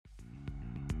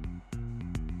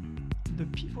the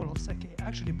people of sake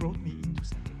actually brought me into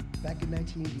sake. Back in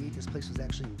 1988, this place was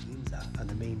actually in Ginza on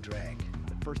the main drag.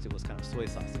 At first it was kind of soy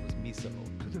sauce, it was miso.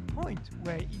 To the point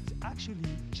where it actually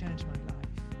changed my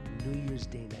life. New Year's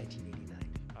Day 1989.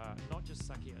 Not just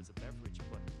sake as a beverage,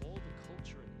 but all the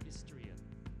culture and history and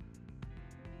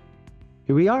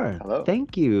Here we are. Hello.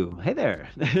 Thank you. Hey there.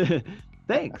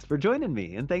 Thanks for joining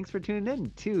me, and thanks for tuning in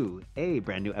to a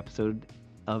brand new episode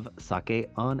of Sake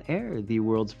on Air, the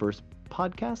world's first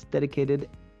podcast dedicated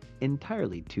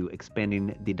entirely to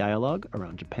expanding the dialogue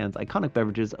around Japan's iconic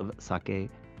beverages of sake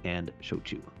and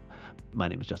shochu. My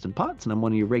name is Justin Potts, and I'm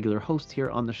one of your regular hosts here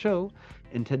on the show.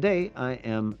 And today I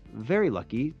am very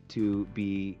lucky to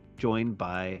be joined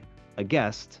by a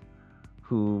guest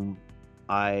whom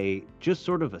I just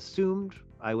sort of assumed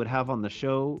I would have on the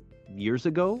show years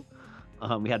ago.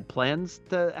 We had plans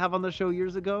to have on the show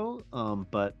years ago,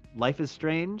 but life is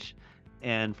strange,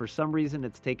 and for some reason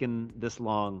it's taken this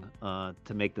long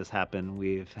to make this happen.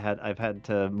 I've had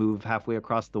to move halfway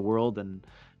across the world and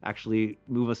actually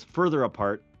move us further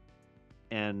apart,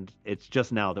 and it's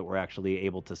just now that we're actually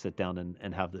able to sit down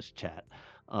and have this chat.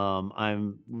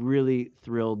 I'm really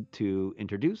thrilled to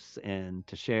introduce and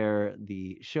to share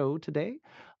the show today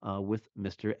with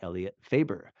Mr. Elliot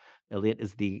Faber. Elliot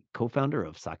is the co-founder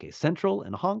of Sake Central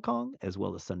in Hong Kong, as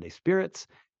well as Sunday Spirits,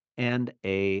 and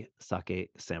a Sake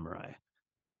Samurai.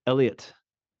 Elliot,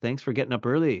 thanks for getting up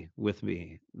early with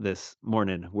me this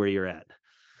morning where you're at.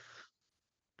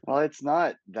 Well, it's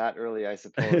not that early, I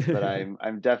suppose, but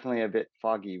I'm definitely a bit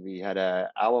foggy. We had a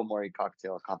Awamori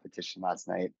cocktail competition last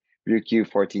night, Ryukyu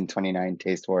 1429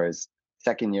 Taste Wars,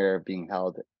 second year being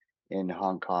held in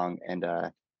Hong Kong, and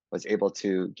was able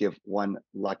to give one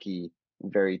lucky,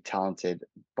 very talented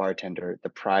bartender the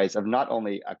prize of not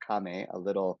only a kame, a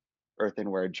little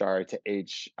earthenware jar to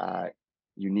age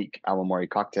unique Awamori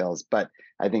cocktails, but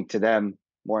I think to them,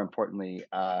 more importantly,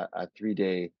 a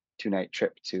 3-day, 2-night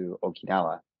trip to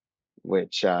Okinawa,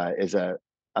 which is a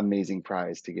amazing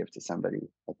prize to give to somebody,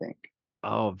 I think.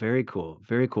 Oh, very cool.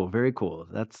 Very cool. Very cool.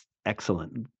 That's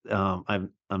excellent.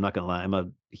 I'm not gonna lie, I'm a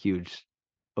huge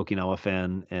Okinawa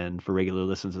fan, and for regular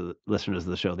listeners of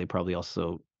the show, they probably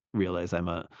also realize I'm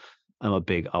a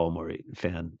big Awamori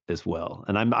fan as well.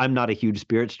 And I'm not a huge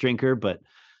spirits drinker, but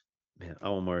man,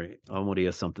 Awamori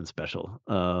is something special.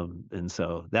 And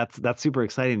so that's super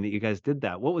exciting that you guys did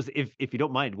that. What was, if you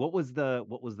don't mind, what was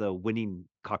the winning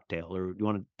cocktail? Or do you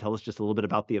want to tell us just a little bit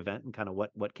about the event and kind of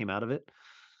what came out of it?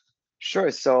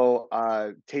 Sure. So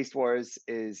Taste Wars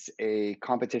is a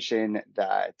competition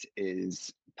that is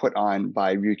put on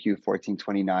by Ryukyu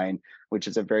 1429, which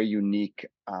is a very unique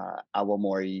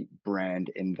Awamori brand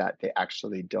in that they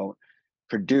actually don't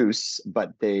produce,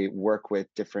 but they work with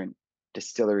different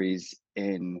distilleries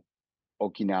in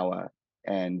Okinawa,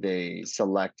 and they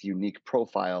select unique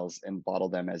profiles and bottle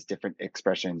them as different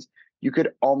expressions. You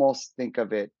could almost think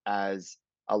of it as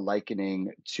a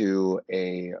likening to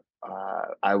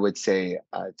I would say,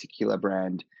 a tequila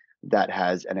brand that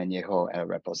has an añejo and a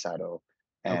reposado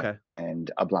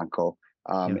and a blanco.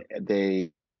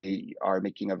 They are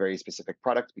making a very specific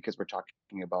product because we're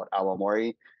talking about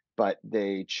Awamori, but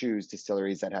they choose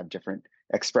distilleries that have different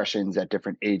expressions at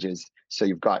different ages. So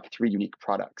you've got 3 unique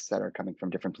products that are coming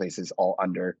from different places, all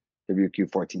under the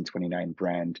Ryukyu 1429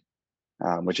 brand,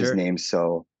 which is named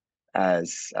so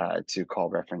as to call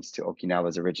reference to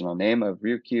Okinawa's original name of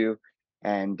Ryukyu,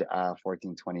 and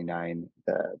 1429,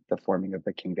 the forming of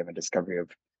the kingdom and discovery of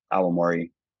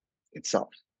Awamori itself.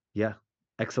 Yeah,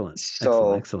 excellent.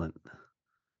 So excellent.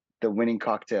 The winning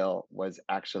cocktail was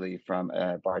actually from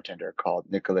a bartender called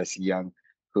Nicholas Young,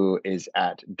 who is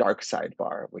at Dark Side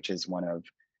Bar, which is one of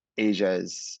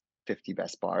Asia's 50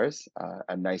 best bars,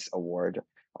 a nice award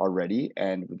already.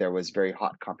 And there was very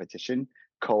hot competition.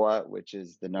 Koa, which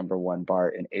is the #1 bar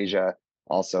in Asia,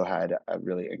 also had a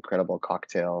really incredible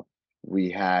cocktail.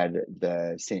 We had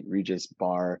the St. Regis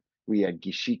bar. We had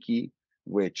Gishiki,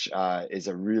 which is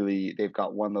they've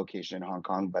got one location in Hong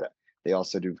Kong, but they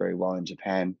also do very well in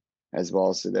Japan as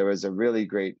well. So there was a really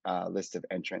great list of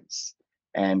entrants.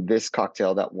 And this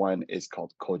cocktail that won is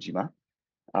called Kojima.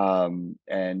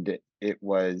 And it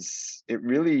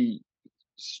really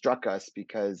struck us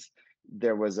because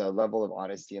there was a level of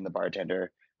honesty in the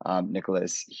bartender,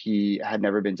 Nicholas. He had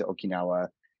never been to Okinawa.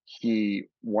 He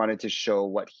wanted to show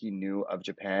what he knew of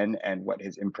Japan and what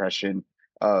his impression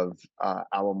of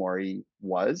Awamori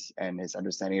was and his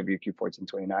understanding of Ryukyu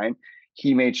 1429.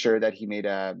 He made sure that he made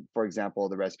for example,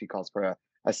 the recipe calls for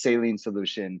a saline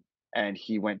solution, and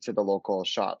he went to the local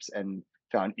shops and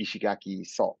found Ishigaki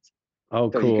salt. Oh,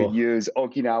 so cool. he could use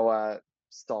Okinawa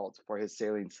salt for his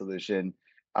saline solution.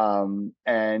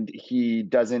 And he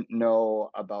doesn't know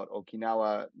about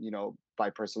Okinawa, by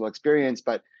personal experience,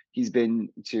 but he's been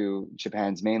to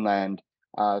Japan's mainland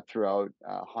throughout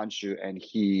Honshu, and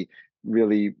he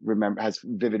really has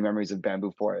vivid memories of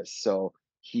bamboo forests. So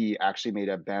he actually made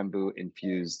a bamboo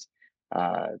infused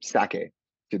sake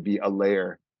to be a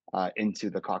layer into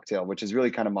the cocktail, which is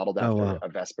really kind of modeled Oh after wow. a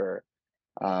Vesper.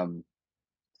 Um,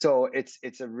 so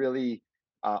it's a really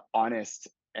honest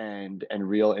and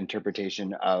real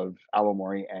interpretation of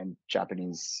awamori and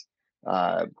Japanese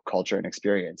culture and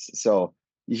experience. So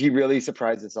he really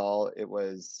surprised us all. It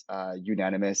was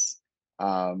unanimous,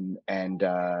 and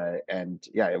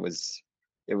yeah, it was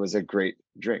a great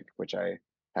drink, which I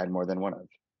had more than one of.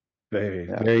 Very,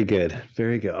 Yeah, very good.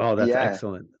 Very good. Oh, that's yeah,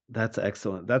 excellent. That's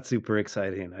excellent. That's super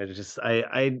exciting.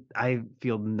 I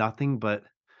feel nothing but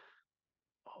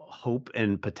hope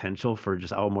and potential for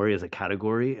just Aomori as a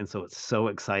category. And so it's so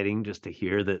exciting just to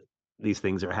hear that these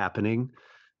things are happening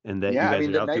and that you yeah. I guys mean,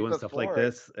 are the out night doing stuff like before,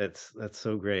 this. That's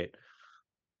so great.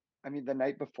 the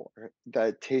night before,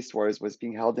 the Taste Wars was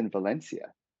being held in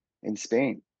Valencia, in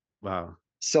Spain. Wow.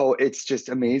 So it's just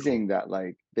Very cool. amazing that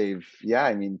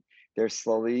yeah, they're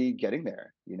slowly getting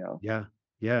there, Yeah.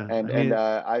 Yeah. I and mean,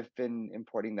 I've been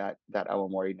importing that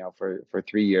awamori now for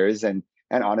 3 years, and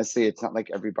honestly, it's not like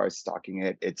every bar is stocking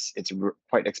it. It's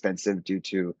quite expensive due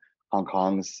to Hong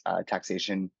Kong's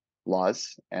taxation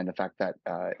laws and the fact that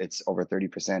it's over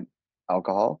 30%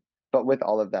 alcohol. But with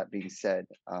all of that being said,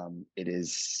 it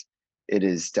is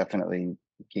definitely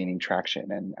gaining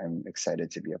traction, and I'm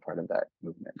excited to be a part of that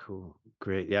movement. cool.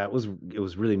 Great. Yeah, it was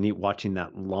really neat watching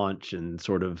that launch and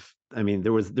sort of I mean,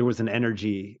 there was an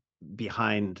energy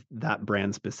behind that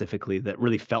brand specifically that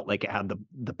really felt like it had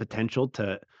the potential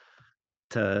to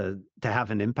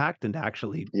have an impact and to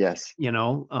actually, Yes. you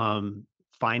know,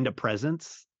 find a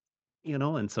presence,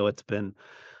 and so it's been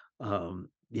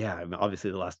yeah, I mean, obviously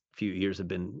the last few years have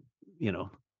been,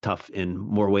 tough in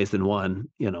more ways than one,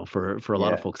 for a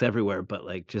lot of Yeah. folks everywhere, but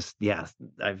like just yeah,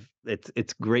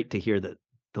 it's great to hear that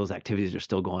those activities are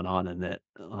still going on and that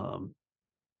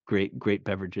great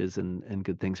beverages and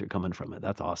good things are coming from it.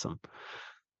 That's awesome.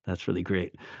 That's really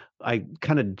great. I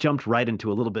kind of jumped right into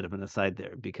a little bit of an aside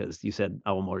there because you said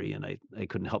Awamori and I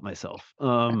couldn't help myself.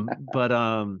 But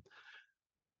I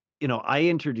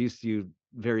introduced you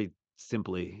very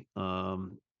simply,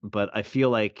 but I feel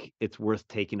like it's worth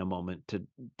taking a moment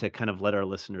to kind of let our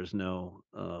listeners know,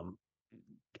 or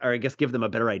I guess give them a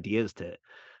better idea as to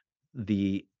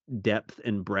the depth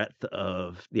and breadth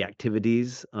of the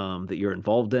activities that you're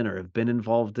involved in or have been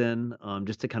involved in,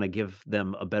 just to kind of give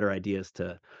them a better idea as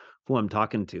to who I'm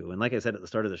talking to. And like I said at the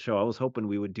start of the show, I was hoping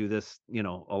we would do this,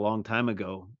 a long time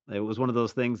ago. It was one of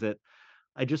those things that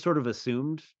I just sort of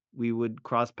assumed we would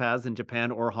cross paths in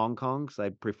Japan or Hong Kong because I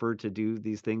prefer to do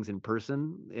these things in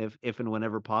person if and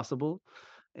whenever possible.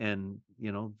 And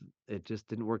it just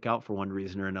didn't work out for one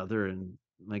reason or another. And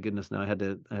my goodness, now I had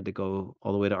to go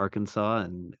all the way to Arkansas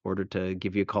in order to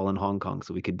give you a call in Hong Kong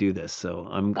so we could do this. So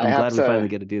I'm I I'm have glad we finally to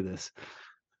get to do this.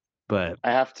 But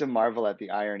I have to marvel at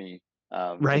the irony.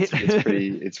 right.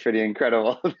 It's pretty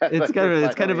incredible that It's kind we're of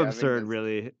it's kind of finally having absurd, this.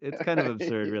 really. It's kind of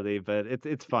absurd, really, but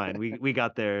it's fine. We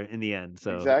got there in the end,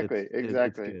 so Exactly, it's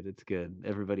exactly. good. It's good.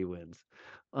 Everybody wins.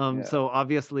 Yeah. So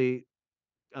obviously,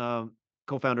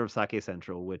 co-founder of Sake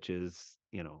Central, which is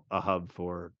a hub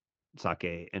for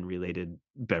sake and related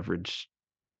beverage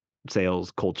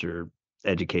sales, culture,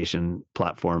 education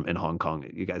platform in Hong Kong.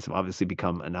 You guys have obviously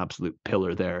become an absolute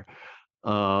pillar there.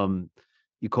 Um,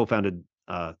 you co-founded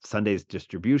Sunday's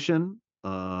Distribution,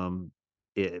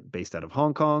 based out of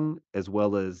Hong Kong, as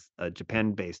well as a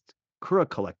Japan-based Kura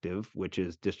Collective, which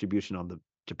is distribution on the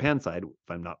Japan side, if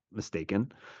I'm not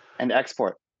mistaken, And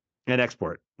export. and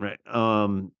export, right?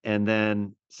 And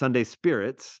then Sunday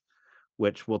Spirits,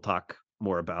 which we'll talk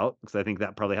more about because I think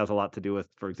that probably has a lot to do with,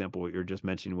 for example, what you're just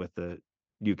mentioning with the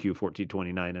UQ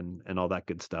 1429 and all that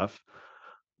good stuff.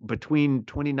 Between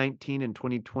 2019 and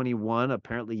 2021,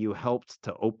 apparently you helped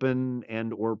to open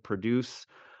and or produce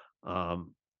a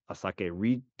sake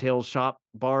retail shop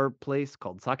bar place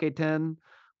called Sake Ten,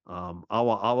 Awa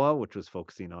Awa, which was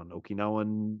focusing on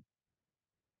Okinawan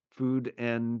food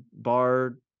and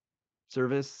bar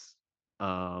service,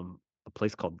 a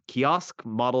place called Kiosk,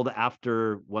 modeled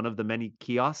after one of the many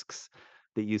kiosks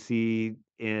that you see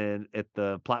at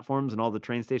the platforms and all the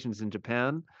train stations in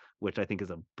Japan, which I think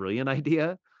is a brilliant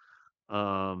idea.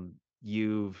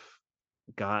 You've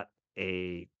got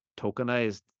a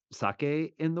tokenized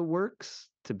sake in the works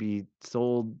to be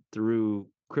sold through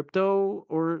crypto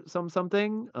or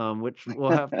something, which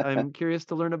I'm curious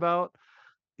to learn about.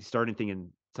 You're starting thinking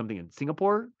something in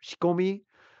Singapore, Shikomi.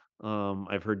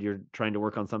 I've heard you're trying to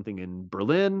work on something in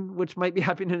Berlin, which might be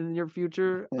happening in the near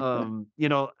future.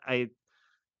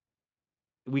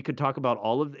 We could talk about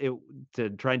all of it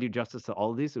to try and do justice to all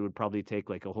of these. It would probably take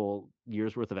like a whole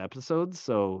year's worth of episodes.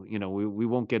 So, we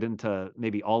won't get into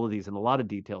maybe all of these in a lot of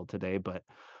detail today, but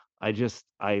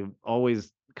I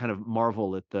always kind of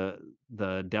marvel at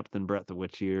the depth and breadth of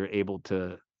which you're able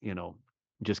to,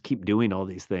 just keep doing all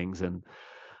these things. And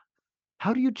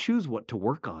how do you choose what to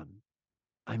work on?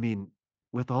 I mean,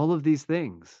 with all of these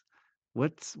things,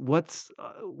 what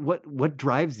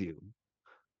drives you?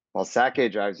 Well,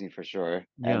 sake drives me for sure,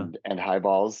 Yeah. and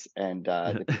highballs, and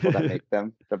the people that Yeah. make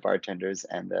them, the bartenders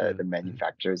and Yeah. the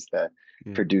manufacturers, the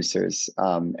Yeah. producers.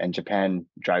 And Japan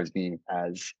drives me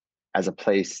as a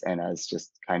place and as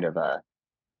just kind of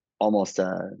almost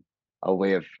a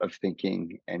way of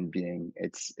thinking and being.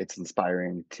 It's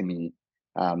inspiring to me,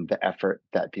 the effort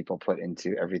that people put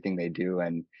into everything they do,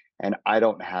 and I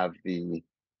don't have the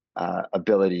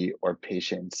ability or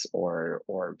patience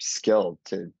or skill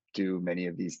to do many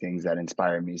of these things that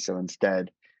inspire me. So instead,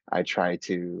 I try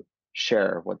to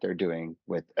share what they're doing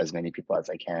with as many people as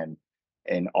I can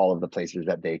in all of the places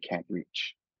that they can't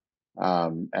reach.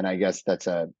 And I guess that's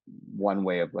a one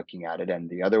way of looking at it. And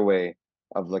the other way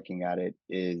of looking at it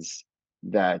is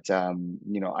that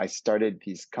I started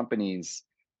these companies,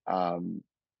 um,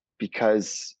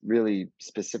 because really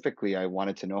specifically I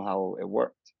wanted to know how it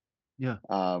worked. Yeah.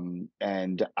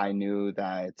 And I knew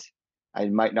that I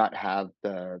might not have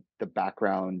the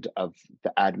background of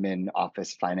the admin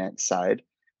office finance side,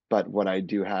 but what I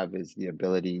do have is the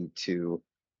ability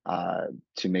uh,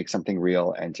 to make something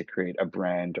real and to create a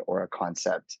brand or a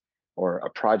concept or a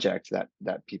project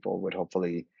that people would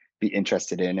hopefully be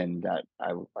interested in, and that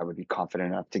I would be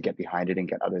confident enough to get behind it and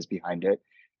get others behind it.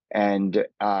 And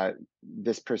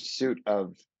this pursuit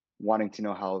of wanting to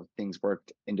know how things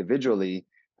worked individually,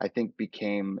 I think,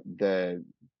 became the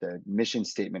mission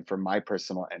statement for my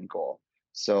personal end goal.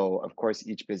 So of course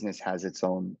each business has its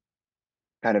own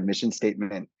kind of mission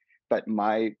statement, but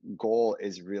my goal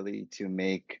is really to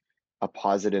make a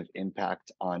positive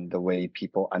impact on the way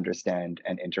people understand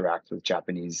and interact with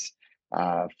Japanese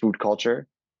food culture.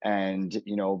 And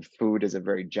food is a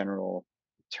very general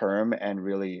term, and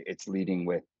really it's leading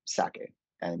with sake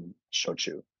and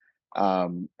shochu.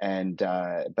 And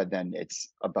but then it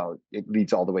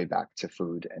leads all the way back to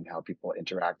food and how people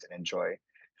interact and enjoy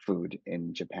food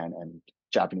in Japan and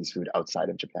Japanese food outside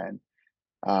of Japan.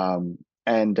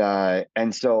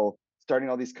 And so starting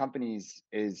all these companies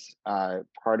is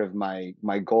part of my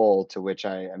goal, to which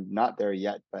I am not there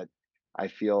yet, but I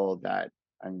feel that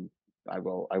I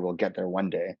will get there one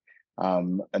day.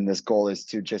 And this goal is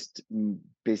to just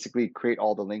basically create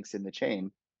all the links in the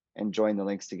chain and join the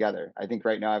links together. I think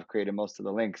right now I've created most of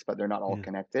the links, but they're not all Yeah.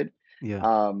 connected.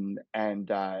 Yeah.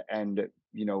 And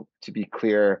to be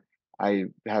clear, I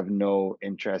have no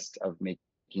interest of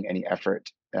making any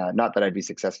effort. Not that I'd be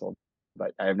successful,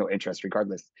 but I have no interest,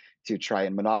 regardless, to try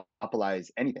and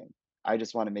monopolize anything. I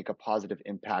just want to make a positive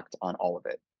impact on all of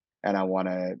it, and I want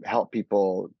to help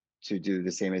people to do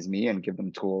the same as me and give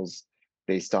them tools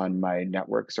based on my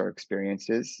networks or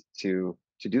experiences to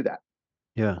do that.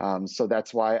 Yeah. So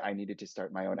that's why I needed to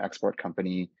start my own export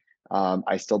company.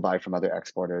 I still buy from other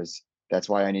exporters. That's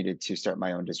why I needed to start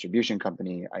my own distribution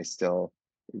company. I still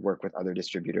work with other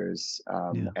distributors,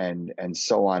 Yeah. and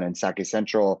so on. And Sake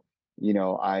Central,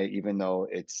 I, even though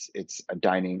it's a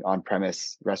dining on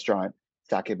premise restaurant,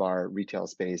 sake bar, retail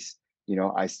space,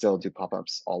 I still do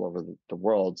pop-ups all over the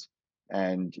world.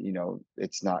 And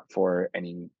it's not for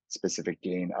any specific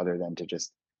gain other than to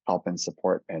just help and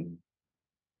support and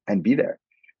be there.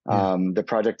 Yeah. The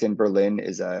project in Berlin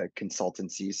is a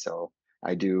consultancy, so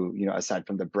I do, aside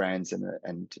from the brands and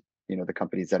the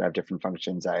companies that have different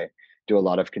functions, I do a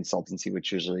lot of consultancy,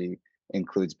 which usually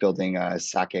includes building a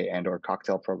sake and or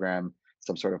cocktail program,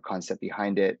 some sort of concept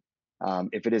behind it.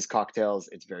 If it is cocktails,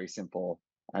 it's very simple.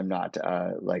 I'm not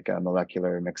like a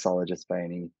molecular mixologist by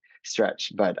any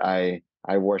stretch, but I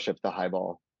worship the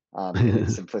highball, in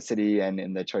its simplicity and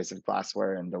in the choice of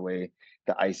glassware and the way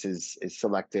the ice is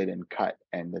selected and cut,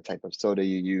 and the type of soda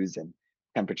you use, and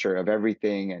temperature of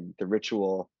everything, and the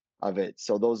ritual of it.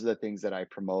 So those are the things that I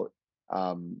promote.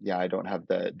 Yeah, I don't have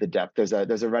the depth. There's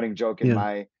a running joke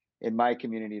Yeah. in my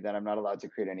community that I'm not allowed to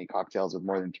create any cocktails with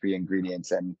more than 3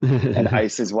 ingredients, and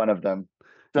ice is one of them.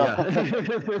 So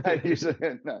I Yeah. usually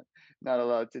am not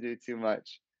allowed to do too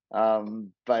much.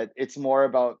 But it's more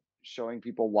about showing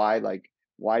people why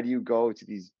do you go to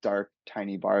these dark,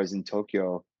 tiny bars in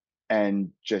Tokyo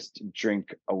and just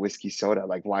drink a whiskey soda?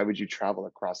 Like, why would you travel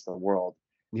across the world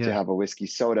to Yeah. have a whiskey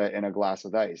soda in a glass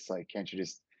with ice? Like, can't you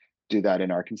just do that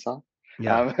in Arkansas?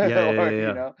 Yeah. Yeah. Yeah. or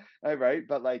Yeah. Yeah. right?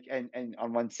 But like, and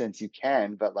on one sense you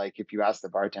can, but like if you ask the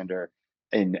bartender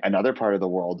in another part of the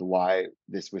world why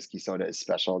this whiskey soda is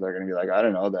special, they're gonna be like, I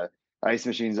don't know, the ice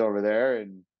machine's over there,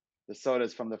 and the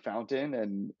soda's from the fountain,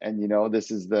 and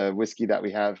this is the whiskey that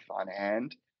we have on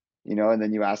hand. And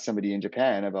then you ask somebody in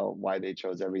Japan about why they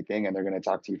chose everything, and they're going to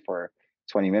talk to you for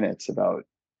 20 minutes about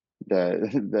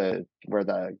the where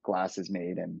the glass is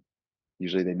made, and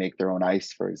usually they make their own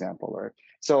ice, for example. Or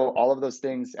so all of those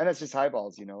things, and it's just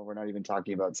highballs. We're not even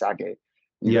talking about sake.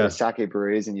 You go to Yeah. sake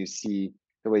breweries and you see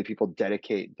the way people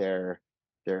dedicate their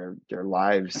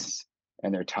lives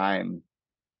and their time.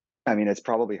 I mean, it's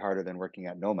probably harder than working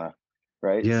at Noma,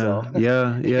 right? Yeah. So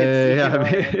Yeah. it's, Yeah.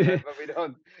 Yeah. but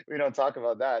we don't talk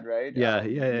about that, right? Yeah.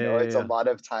 Yeah. Yeah. It's a Yeah. lot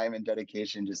of time and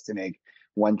dedication just to make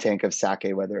one tank of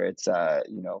sake, whether it's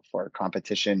for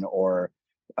competition or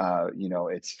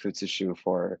it's futsushu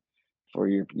for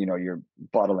you're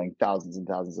bottling thousands and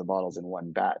thousands of bottles in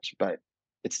one batch, but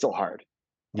it's still hard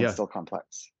and Yeah. still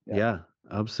complex. Yeah. Yeah.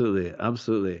 Absolutely.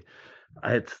 Absolutely.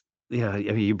 It's yeah, I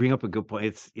mean, you bring up a good point.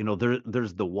 It's,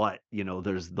 there's the what,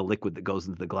 there's the liquid that goes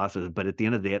into the glasses, but at the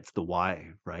end of the day, it's the why,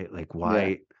 right? Like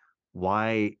Yeah.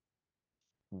 why,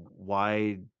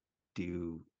 why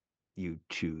do you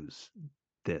choose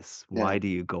this? Yeah. Why do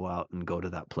you go out and go to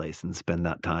that place and spend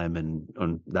that time and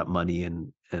on that money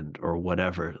and or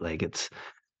whatever? Like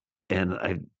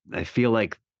and I feel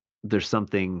like there's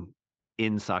something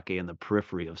in sake, in the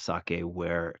periphery of sake,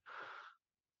 where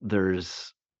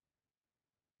there's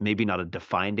maybe not a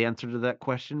defined answer to that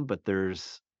question, but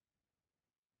there's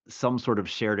some sort of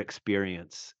shared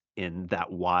experience in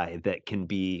that why that can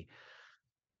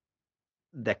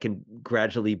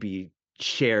gradually be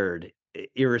shared, Yeah.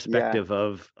 irrespective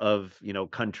of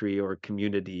country or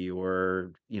community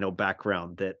or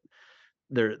background. That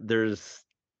there's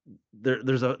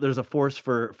a force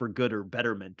for good or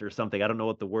betterment or something. I don't know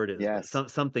what the word is, but Yes.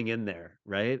 something in there,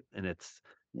 right? And it's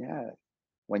Yeah.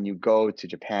 When you go to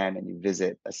Japan and you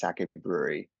visit a sake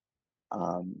brewery,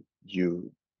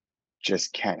 you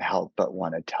just can't help but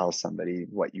want to tell somebody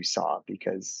what you saw,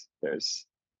 because there's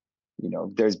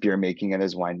beer making and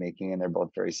there's wine making, and they're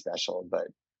both very special. But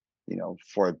you know,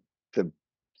 for the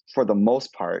for the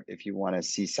most part, if you want to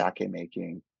see sake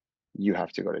making, you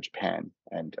have to go to Japan.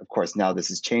 And of course, now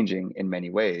this is changing in many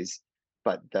ways,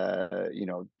 but the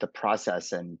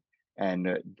process and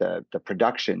the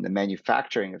production, the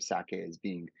manufacturing of sake is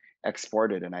being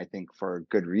exported, and I think for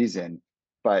good reason.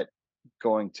 But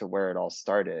going to where it all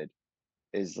started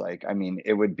is like, I mean,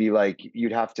 it would be like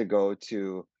you'd have to go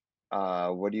to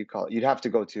what do you call it? You'd have to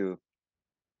go to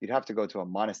a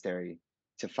monastery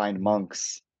to find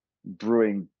monks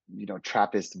brewing,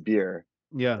 Trappist beer.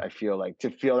 yeah, I feel like to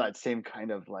feel that same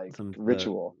kind of like some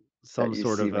ritual that some you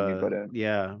sort see of when you go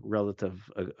to, relative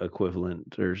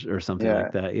equivalent or something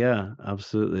like yeah, that. Yeah,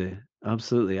 absolutely.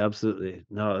 Absolutely, absolutely.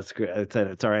 No, it's great. It's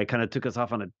all right. I kind of took us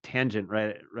off on a tangent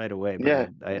right away, but yeah,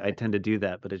 I tend to do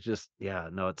that. But it's just, yeah,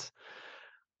 no,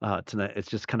 tonight it's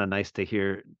just kind of nice to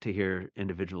hear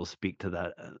individuals speak to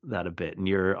that a bit. And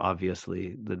you're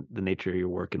obviously the nature of your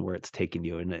work and where it's taken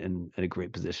you in a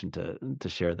great position to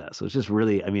share that. So it's just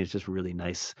really, I mean, it's just really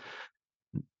nice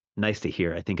to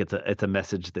hear. I think it's a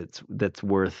message that's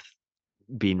worth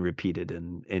being repeated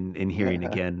and hearing yeah,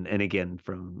 again and again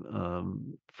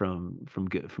from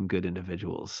good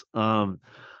individuals. I'm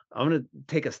gonna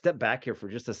take a step back here for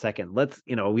just a second. We're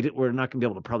not gonna be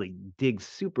able to probably dig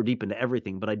super deep into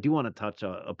everything, but I do want to touch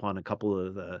upon a couple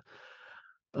of the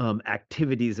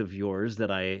activities of yours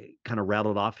that I kind of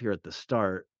rattled off here at the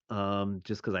start,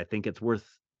 just because I think it's worth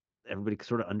everybody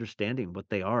sort of understanding what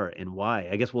they are and why.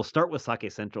 I guess we'll start with Sake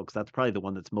Central because that's probably the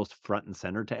one that's most front and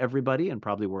center to everybody, and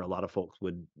probably where a lot of folks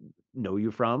would know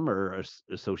you from or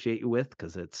associate you with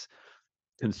because it's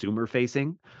consumer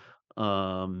facing.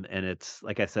 And it's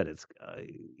like I said, it's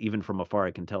even from afar,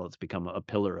 I can tell it's become a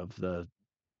pillar of the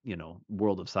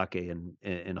world of sake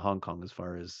in Hong Kong, as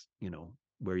far as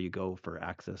where you go for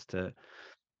access to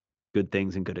good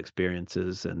things and good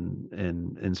experiences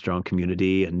and strong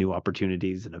community and new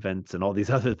opportunities and events and all these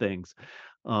other things.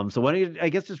 So why don't you, I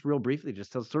guess, just real briefly,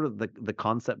 just tell sort of the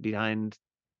concept behind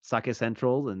Sake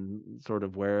Central and sort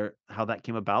of how that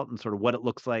came about and sort of what it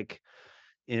looks like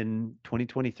in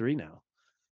 2023 now.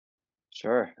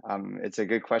 sure. It's a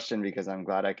good question because I'm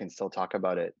glad I can still talk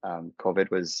about it.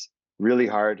 COVID was really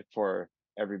hard for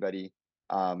everybody.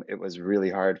 It was really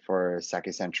hard for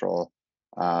Sake Central,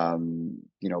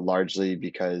 largely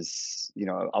because,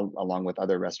 along with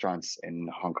other restaurants in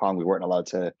Hong Kong, we weren't allowed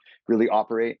to really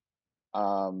operate.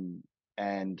 And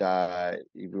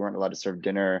we weren't allowed to serve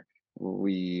dinner.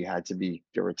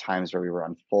 there were times where we were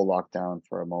on full lockdown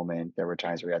for a moment. There were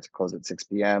times where we had to close at 6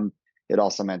 p.m. It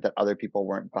also meant that other people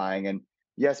weren't buying. And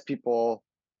yes, people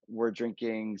were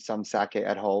drinking some sake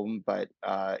at home, but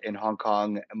in Hong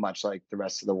Kong, much like the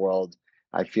rest of the world,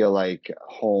 I feel like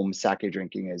home sake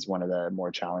drinking is one of the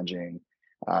more challenging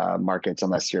markets,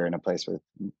 unless you're in a place with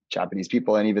Japanese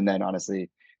people. And even then, honestly,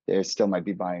 they still might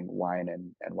be buying wine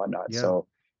and whatnot. Yeah. So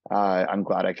I'm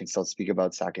glad I can still speak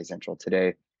about Sake Central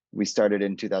today. We started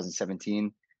in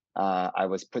 2017. I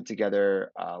was put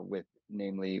together with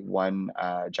namely one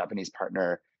Japanese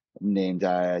partner named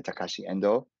Takashi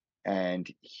Endo,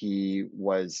 and he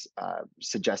was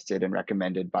suggested and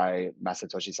recommended by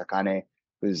Masatoshi Sakane,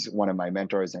 who's one of my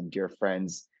mentors and dear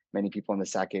friends. Many people in the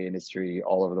sake industry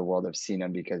all over the world have seen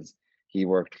him because he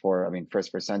worked for, I mean, first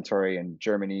for Suntory in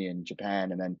Germany and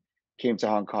Japan, and then came to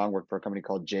Hong Kong, worked for a company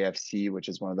called JFC, which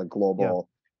is one of the global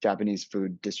Japanese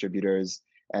food distributors.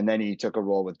 And then he took a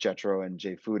role with Jetro and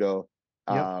J Fudo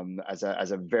as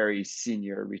a very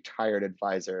senior retired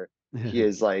advisor. He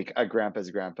is like a grandpa's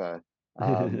grandpa,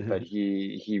 but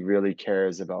he really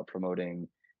cares about promoting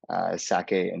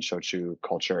sake and shochu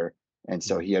culture. And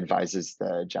so he advises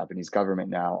the Japanese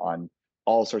government now on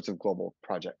all sorts of global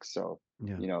projects. So,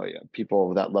 you know,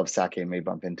 people that love sake may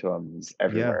bump into him. He's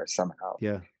everywhere somehow.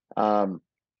 Yeah.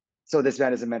 So this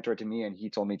man is a mentor to me, and he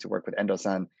told me to work with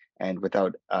Endo-san. And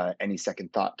without any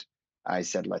second thought, I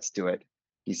said, let's do it.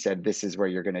 He said, this is where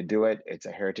you're going to do it. It's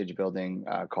a heritage building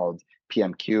called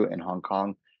PMQ in Hong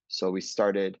Kong. So we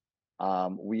started.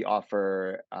 We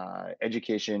offer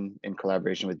education in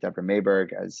collaboration with Deborah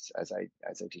Mayberg, as I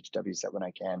teach WSET when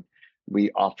I can.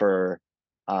 We offer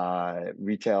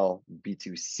retail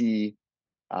B2C.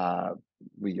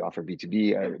 We offer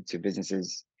B2B to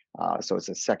businesses. So it's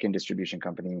a second distribution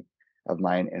company of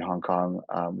mine in Hong Kong.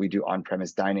 We do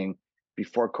on-premise dining.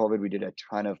 Before COVID, we did a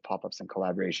ton of pop-ups and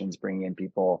collaborations, bringing in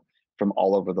people from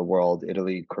all over the world: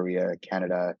 Italy, Korea,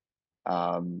 Canada,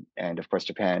 and of course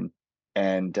Japan.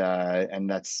 And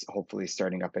that's hopefully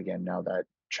starting up again now that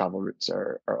travel routes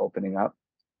are opening up.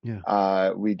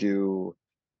 We do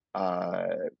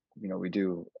we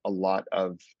do a lot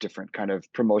of different kind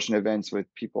of promotion events with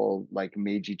people like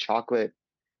Meiji Chocolate,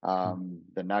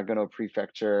 the Nagano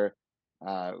Prefecture.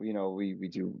 We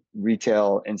do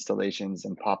retail installations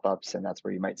and pop-ups, and that's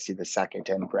where you might see the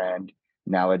Sake-ten brand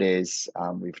nowadays.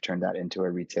 We've turned that into a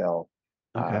retail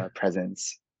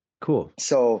presence. Cool.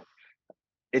 So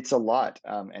it's a lot,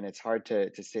 and it's hard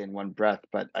to say in one breath,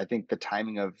 but I think the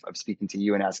timing of speaking to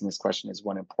you and asking this question is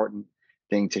one important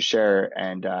thing to share.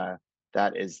 And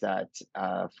that is that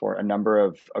for a number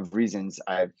of reasons,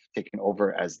 I've taken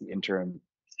over as the interim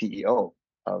CEO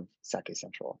of Sake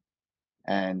Central.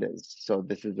 And so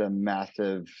this is a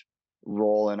massive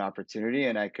role and opportunity,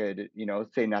 and I could,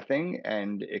 say nothing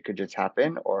and it could just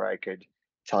happen, or I could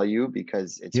tell you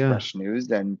because it's fresh news.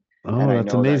 And I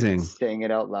that's know amazing. that saying it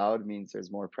out loud means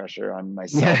there's more pressure on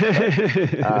myself.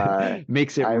 But,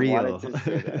 makes it I real. wanted to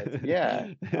say that.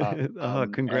 Yeah.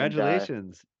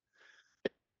 Congratulations.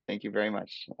 Thank you very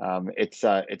much. It's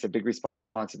a big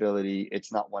responsibility.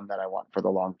 It's not one that I want for the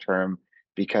long term,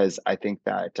 because I think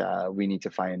that we need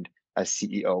to find a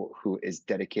CEO who is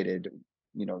dedicated,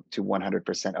 to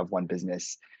 100% of one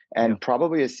business, and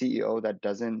probably a CEO that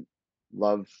doesn't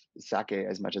love sake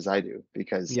as much as I do,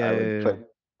 because I would put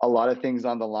a lot of things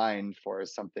on the line for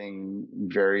something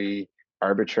very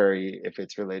arbitrary if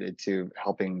it's related to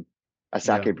helping a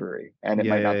sake brewery, and it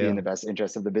might not be in the best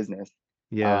interest of the business.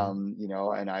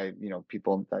 And I,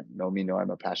 people that know me know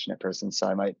I'm a passionate person, so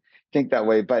I might think that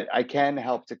way, but I can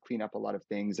help to clean up a lot of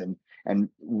things and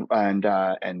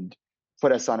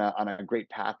put us on a great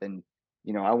path. And,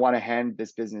 I want to hand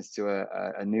this business to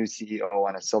a new CEO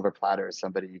on a silver platter,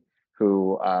 somebody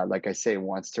who, like I say,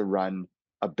 wants to run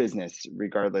a business,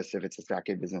 regardless if it's a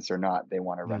sake business or not. They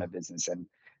want to run a business. And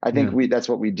I think that's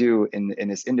what we do in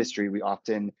this industry. We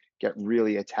often get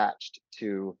really attached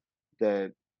to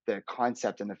the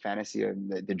concept and the fantasy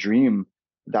and the dream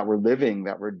that we're living,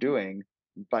 that we're doing,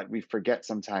 but we forget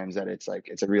sometimes that it's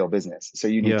a real business. So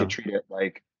you need to treat it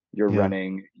like you're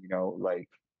running,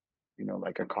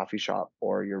 like a coffee shop,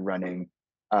 or you're running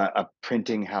a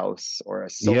printing house or a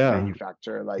soap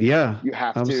manufacturer. Like you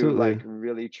have to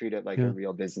really treat it like a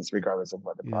real business, regardless of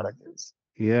what the product is.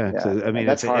 So, I mean,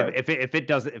 that's hard. If it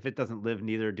doesn't live,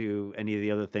 neither do any of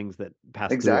the other things that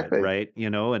pass Exactly. through it, right?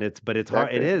 And it's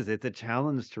hard. It's a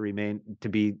challenge to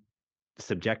be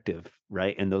subjective,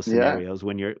 right? In those scenarios,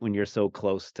 when you're so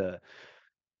close to,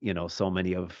 so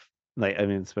many of,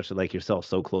 especially like yourself,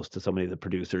 so close to so many of the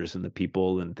producers and the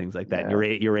people and things like that.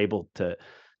 And you're able to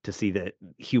see the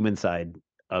human side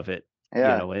of it you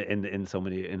Yeah. know, in so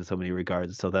many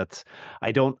regards. So that's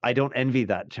I don't envy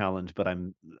that challenge, but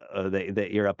I'm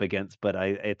that you're up against. But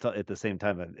it's at the same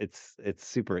time it's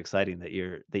super exciting that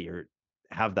you're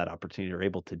have that opportunity or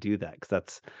able to do that because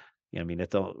that's I mean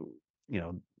it's all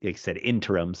like you said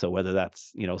interim. So whether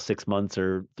that's 6 months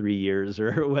or 3 years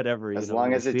or whatever, As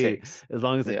long we'll as it see takes. as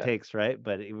long as it Yeah. takes, right?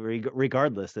 But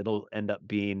regardless, it'll end up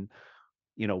being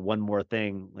one more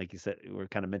thing, like you said, we are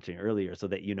kind of mentioning earlier, so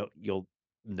that you'll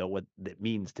know what it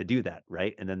means to do that,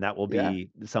 right? And then that will Yeah. be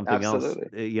something else,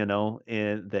 Absolutely.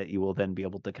 and that you will then be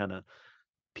able to kind of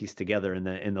piece together in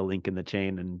the link in the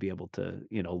chain and be able to,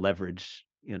 leverage,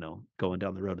 going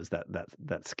down the road is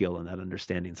that skill and that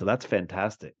understanding. So that's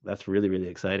fantastic. That's really, really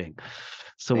exciting.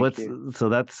 So Thank you. so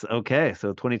that's okay.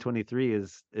 So 2023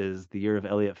 is the year of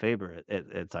Elliot Faber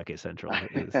at Sake Central.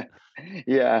 Is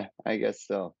Yeah, I guess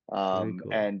so. very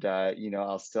cool. And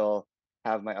I'll still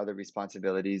have my other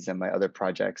responsibilities and my other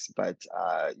projects, but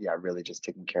yeah, really just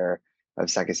taking care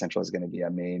of Sake Central is going to be a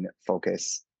main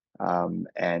focus.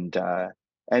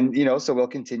 So we'll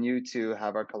continue to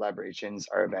have our collaborations,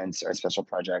 our events, our special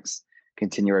projects,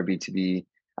 continue our B2B.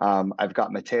 I've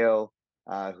got Matteo,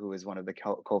 who is one of the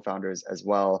co-founders as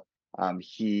well.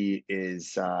 He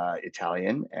is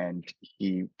Italian, and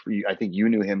I think you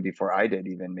knew him before I did,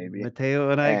 even maybe. Matteo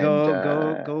and I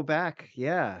And go back.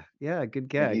 Yeah, yeah, good and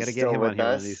guy. I got he's to get still him on with here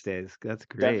one of these us. days. That's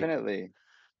great. Definitely.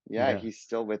 Yeah, Yeah. he's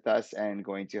still with us and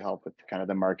going to help with kind of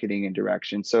the marketing and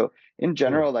direction. So in Cool.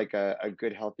 general, like a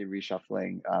good healthy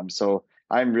reshuffling. So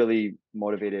I'm really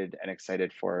motivated and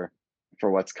excited for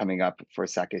what's coming up for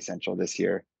Sake Central this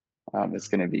year. It's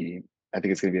gonna be I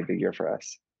think it's gonna be a big year for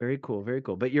us. Very cool, very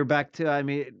cool. But you're back to, I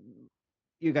mean,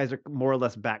 you guys are more or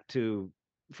less back to,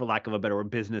 for lack of a better word,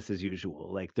 business as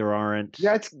usual. Like there aren't,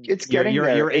 Yeah, it's you're getting you're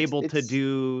there. you're It's able to it's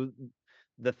do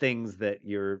the things that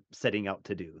you're setting out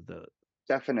to do.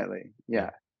 definitely, Yeah, yeah,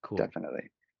 cool, definitely.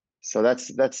 So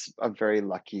that's a very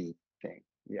lucky thing.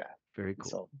 Yeah. very cool,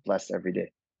 So blessed every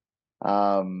day.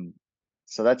 Um,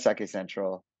 so that's Sake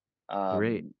Central.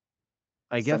 great. Um,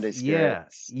 I guess, Sunday yeah,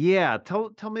 Spirits. yeah. Tell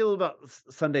me a little about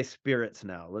Sunday Spirits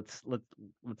now. Let's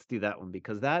do that one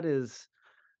because that is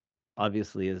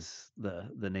obviously, as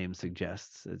the name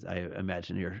suggests, as I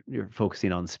imagine you're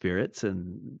focusing on spirits,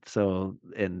 and so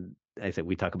and I said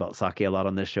we talk about sake a lot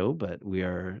on this show, but we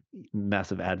are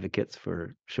massive advocates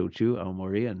for shochu,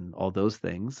 aomori, and all those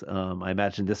things. I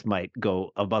imagine this might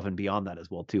go above and beyond that as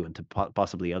well too, into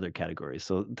possibly other categories.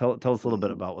 So tell us a little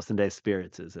bit Mhm. about what Sunday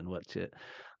Spirits is and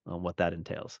what that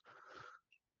entails.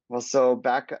 Well, so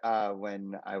back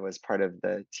when I was part of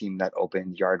the team that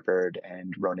opened Yardbird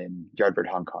and Ronin, Yardbird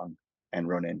Hong Kong and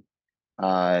Ronin,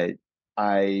 uh,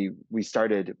 I we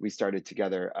started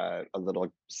together a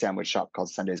little sandwich shop called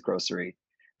Sunday's Grocery,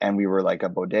 and we were like a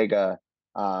bodega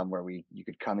where you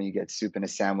could come and you get soup and a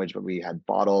sandwich, but we had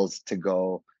bottles to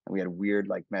go, and we had weird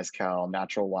like mezcal,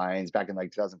 natural wines back in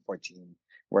like 2014,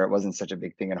 where it wasn't such a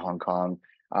big thing in Hong Kong.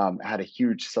 Had a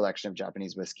huge selection of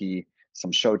Japanese whiskey,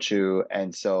 some shochu,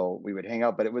 and so we would hang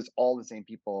out. But it was all the same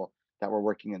people that were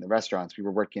working in the restaurants. We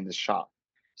were working in the shop,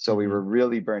 so we were Hmm.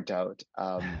 really burnt out.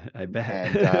 I bet.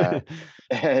 And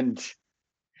and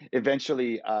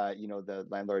eventually, the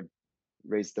landlord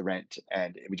raised the rent,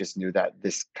 and we just knew that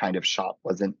this kind of shop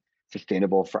wasn't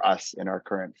sustainable for us in our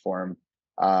current form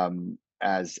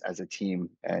as a team.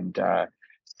 And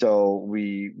so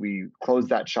we closed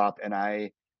that shop, and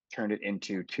I turned it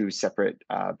into two separate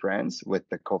brands with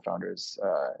the co-founders,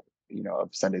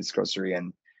 of Sunday's Grocery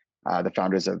and the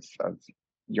founders of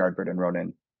Yardbird and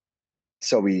Ronin.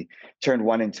 So we turned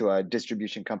one into a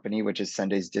distribution company, which is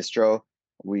Sunday's Distro.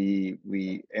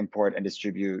 We import and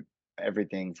distribute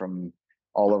everything from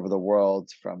all over the world,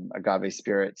 from agave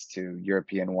spirits to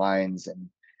European wines and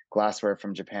glassware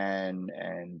from Japan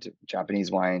and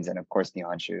Japanese wines, and of course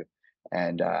Nihonshu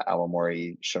and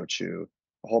Awamori, Shochu,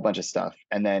 a whole bunch of stuff.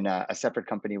 And then a separate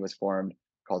company was formed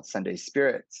called Sunday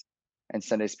Spirits, and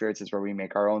Sunday Spirits is where we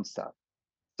make our own stuff.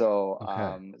 So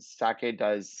Okay. sake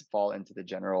does fall into the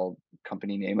general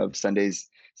company name of Sunday's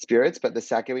Spirits, but the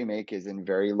sake we make is in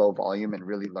very low volume and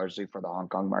really largely for the Hong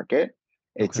Kong market.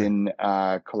 It's Okay. in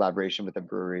collaboration with a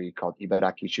brewery called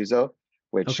Ibaraki Shuzo,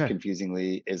 which Okay.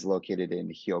 confusingly is located in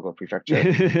Hyogo Prefecture,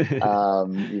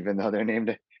 even though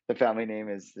the family name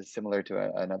is similar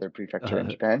to another prefecture in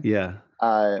Japan. Yeah.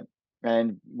 Uh,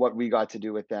 and what we got to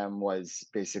do with them was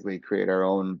basically create our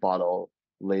own bottle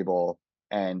label,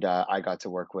 and I got to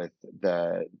work with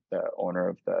the owner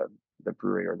of the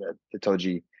brewery, or the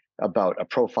Toji, about a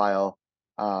profile.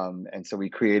 And so we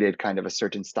created kind of a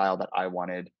certain style that I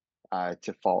wanted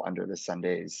to fall under the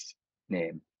Sundays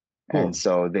name, and Cool.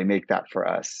 so they make that for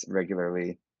us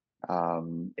regularly.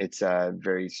 It's a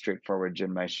very straightforward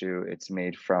Jinmaishu. It's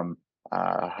made from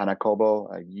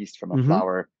hanakobo, a yeast from a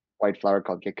Mm-hmm. white flower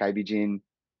called Gekkaibijin.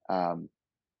 Um,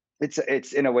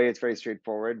 it's in a way it's very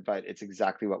straightforward, but it's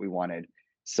exactly what we wanted.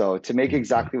 So to make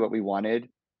exactly what we wanted,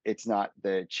 it's not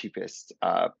the cheapest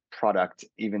product,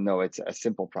 even though it's a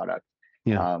simple product.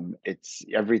 Yeah. It's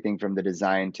everything from the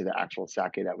design to the actual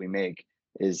sake that we make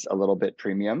is a little bit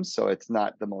premium. So it's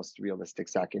not the most realistic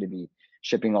sake to be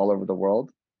shipping all over the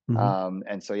world. Mm-hmm.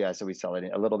 And so yeah, so we sell it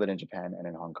a little bit in Japan and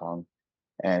in Hong Kong.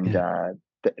 And Yeah.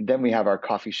 then we have our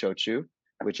coffee shochu,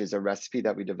 which is a recipe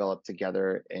that we developed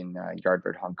together in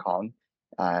Yardbird, Hong Kong.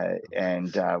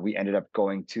 And we ended up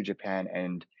going to Japan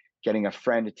and getting a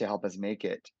friend to help us make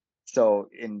it. So,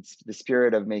 in the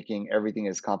spirit of making everything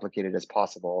as complicated as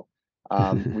possible,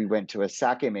 we went to a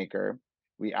sake maker.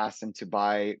 We asked him to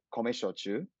buy kome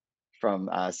shochu from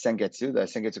Sengetsu, the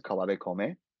Sengetsu Kawabe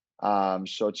Kome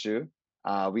shochu.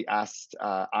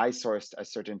 I sourced a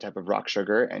certain type of rock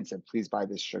sugar and said, please buy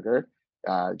this sugar,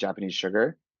 Japanese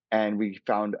sugar. And we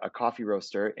found a coffee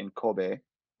roaster in Kobe,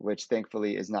 which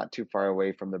thankfully is not too far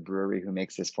away from the brewery who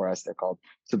makes this for us. They're called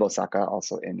Tsubosaka,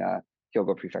 also in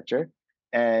Hyogo Prefecture.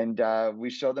 And we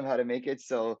showed them how to make it.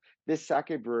 So this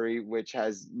sake brewery, which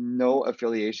has no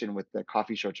affiliation with the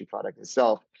coffee shochu product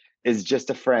itself, is just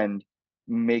a friend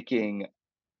making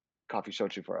coffee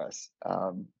shochu for us.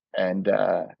 And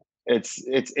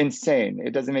it's insane.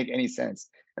 It doesn't make any sense.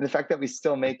 And the fact that we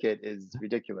still make it is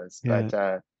ridiculous. Yeah.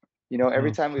 But every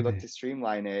Oh, time we look funny. to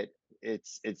streamline it,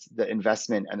 it's the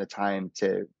investment and the time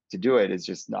to do it is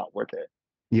just not worth it.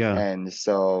 Yeah. And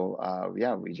so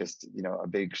yeah, we just a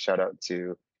big shout out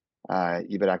to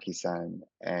Ibaraki-san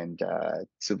and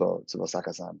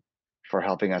Tsubosaka-san for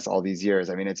helping us all these years.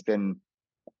 I mean, it's been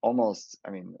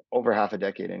over half a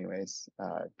decade anyways,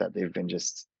 that they've been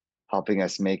just helping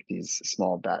us make these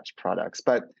small batch products.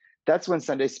 But that's when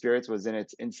Sunday Spirits was in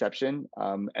its inception.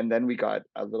 And then we got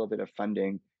a little bit of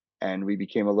funding and we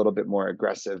became a little bit more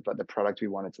aggressive, but the product we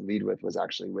wanted to lead with was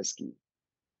actually whiskey.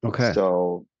 Okay.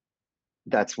 So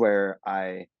that's where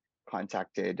I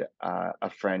contacted a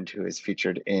friend who is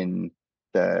featured in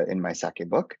my sake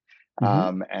book.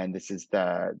 Mm-hmm. And this is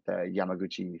the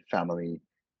Yamaguchi family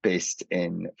based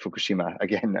in Fukushima.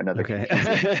 Again, another Okay.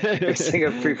 mixing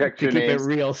of To prefecture keep it names.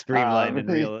 real streamlined and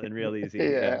Um, real easy.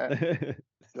 yeah. Yeah.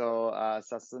 So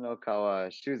Sasunokawa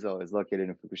Shuzo is located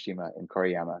in Fukushima in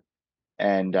Koriyama,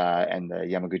 and the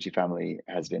Yamaguchi family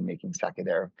has been making sake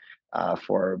there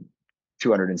for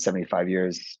 275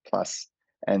 years plus,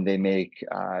 and they make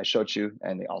shochu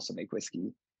and they also make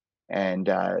whiskey. And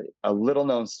a little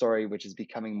known story, which is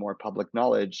becoming more public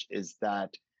knowledge, is that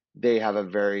they have a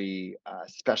very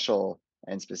special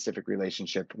and specific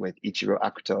relationship with Ichiro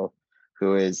Akuto,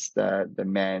 who is the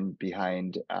man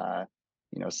behind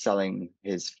selling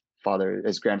his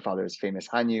grandfather's famous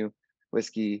Hanyu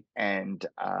whiskey, and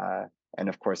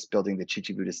of course building the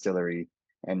Chichibu distillery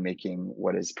and making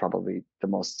what is probably the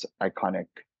most iconic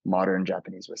modern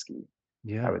Japanese whiskey, I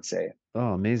Yeah. would say.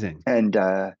 Oh, amazing.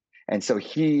 And so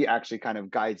he actually kind of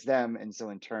guides them, and so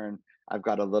in turn I've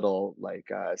got a little like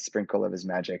sprinkle of his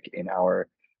magic in our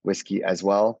whiskey as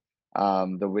well.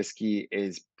 The whiskey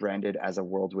is branded as a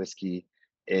world whiskey.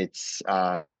 It's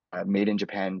made in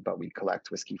Japan, but we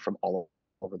collect whiskey from all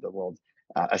over the world,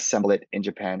 assemble it in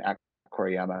Japan at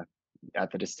Koriyama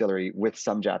at the distillery with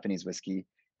some Japanese whiskey,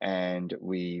 and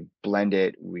we blend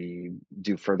it. We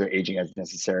do further aging as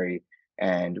necessary,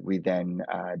 and we then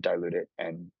dilute it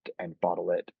and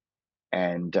bottle it.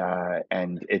 And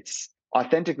it's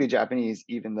authentically Japanese,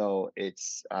 even though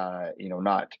it's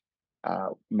not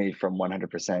made from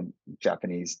 100%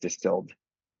 Japanese distilled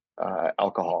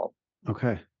alcohol.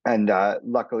 Okay. And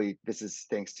luckily, this is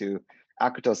thanks to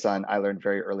Akuto-san. I learned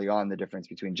very early on the difference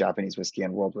between Japanese whiskey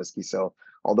and world whiskey. So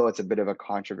although it's a bit of a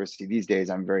controversy these days,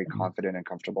 I'm very confident and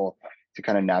comfortable to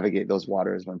kind of navigate those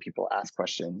waters when people ask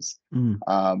questions.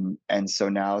 Mm. And so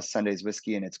now Sunday's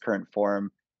whiskey in its current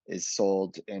form is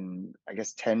sold in, I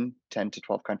guess, 10 to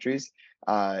 12 countries.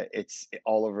 It's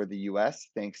all over the US,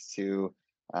 thanks to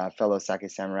fellow Sake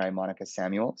Samurai Monica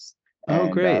Samuels Oh,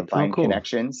 and great. Oh, Vine cool.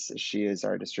 Connections. She is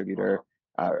our distributor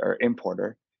or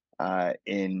importer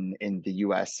in the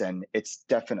US. And it's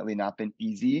definitely not been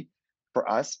easy for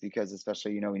us because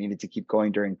especially, we needed to keep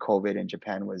going during COVID and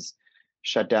Japan was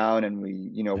shut down. And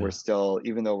we, we're still,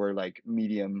 even though we're like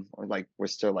medium or like we're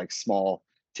still like small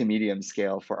to medium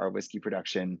scale for our whiskey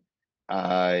production,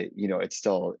 it's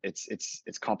still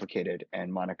it's complicated.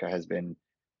 And Monica has been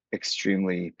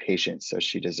extremely patient, so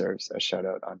she deserves a shout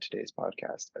out on today's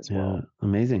podcast as well. Yeah,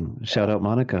 amazing. Shout out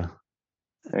Monica.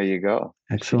 There you go.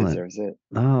 She Excellent. deserves it.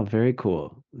 Oh, very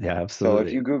cool. Yeah, So if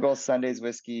absolutely. you Google Sundays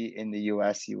whiskey in the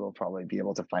US, you will probably be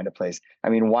able to find a place. I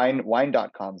mean,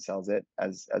 wine.com sells it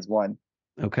as one,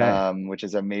 Okay. which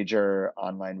is a major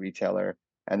online retailer.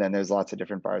 And then there's lots of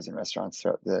different bars and restaurants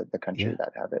throughout the country Yeah.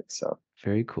 that have it. So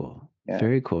Very cool. yeah.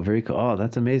 Very cool. Very cool. Oh,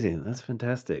 that's amazing. That's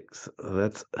fantastic. So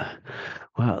that's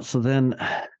wow. So then,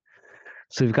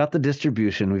 so we've got the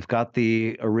distribution, we've got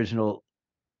the original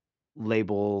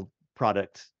label,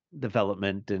 product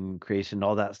development and creation,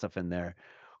 all that stuff in there.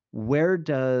 Where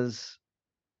does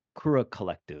Kura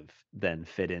Collective then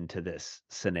fit into this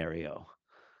scenario?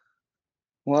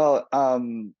 Well,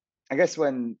 I guess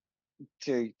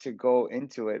to go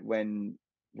into it, when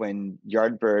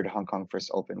Yardbird Hong Kong first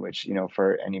opened, which, you know,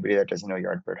 for anybody that doesn't know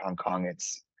Yardbird Hong Kong,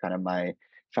 it's kind of my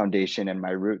foundation and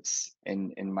my roots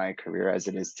in my career as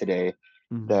it is today.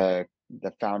 Mhm.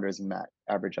 The founders, Matt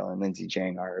Abergel and Lindsay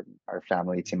Jang, are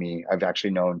family to me. I've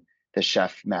actually known the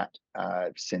chef Matt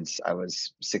since I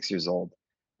was 6 years old.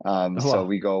 Oh, So wow.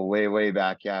 we go way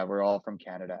back. Yeah, we're all from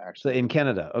Canada So actually. in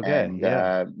Canada. Okay. And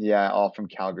Yeah. yeah, all from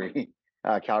Calgary,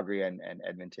 Calgary and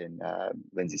Edmonton.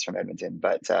 Lindsay's from Edmonton,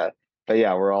 but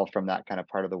yeah, we're all from that kind of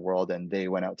part of the world. And they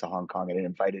went out to Hong Kong and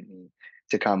invited me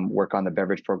to come work on the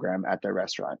beverage program at their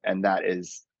restaurant, and that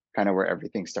is kind of where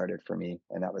everything started for me.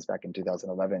 And that was back in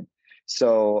 2011.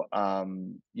 So,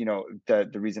 you know, the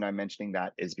reason I'm mentioning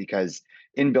that is because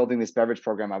in building this beverage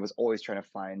program, I was always trying to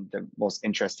find the most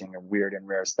interesting and weird and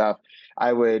rare stuff.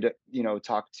 I would, you know,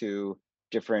 talk to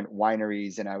different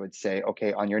wineries and I would say,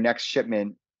 okay, on your next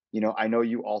shipment, you know, I know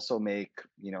you also make,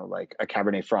 you know, like a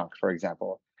Cabernet Franc, for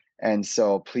example. And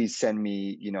so please send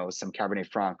me, you know, some Cabernet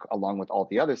Franc along with all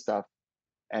the other stuff.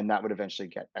 And that would eventually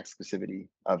get exclusivity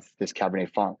of this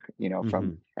Cabernet Franc, you know,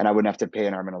 Mhm. and I wouldn't have to pay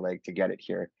an arm and a leg to get it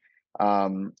here.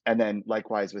 And then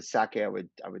likewise with sake, I would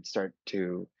start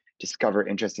to discover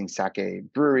interesting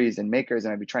sake breweries and makers,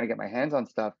 and I'd be trying to get my hands on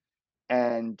stuff.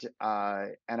 And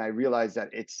I realized that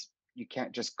you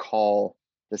can't just call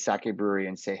the sake brewery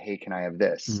and say, hey, can I have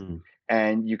this? Mm.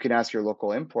 And you can ask your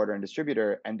local importer and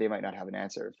distributor, and they might not have an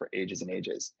answer for ages and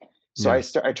ages. So Yeah.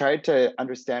 I tried to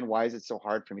understand, why is it so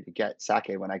hard for me to get sake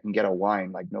when I can get a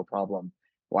wine like no problem?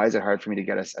 Why is it hard for me to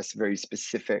get a very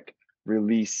specific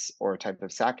release or type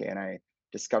of sake? And I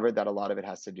discovered that a lot of it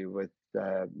has to do with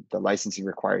the licensing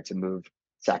required to move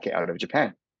sake out of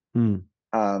Japan. Mm.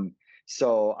 Um,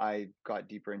 so I got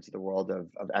deeper into the world of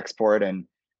export and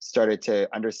started to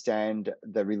understand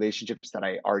the relationships that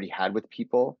I already had with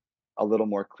people a little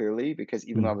more clearly, because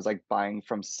even though I Mm. was like buying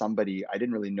from somebody, I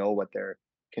didn't really know what their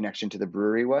connection to the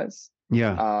brewery was.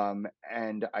 Yeah.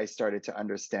 And I started to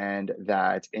understand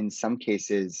that in some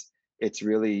cases, it's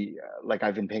really like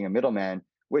I've been paying a middleman,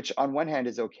 which on one hand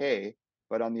is okay.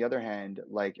 But on the other hand,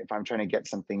 like if I'm trying to get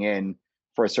something in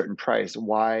for a certain price,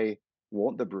 why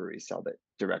won't the brewery sell it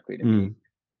directly to me? Mm.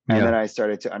 And then Yeah. I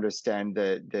started to understand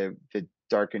the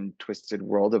dark and twisted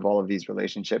world of all of these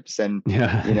relationships, and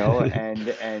Yeah. you know,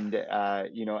 and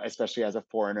you know, especially as a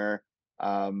foreigner,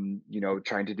 you know,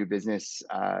 trying to do business,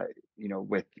 you know,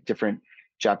 with different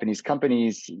Japanese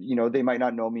companies, you know, they might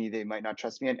not know me, they might not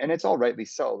trust me, and it's all rightly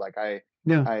so. Like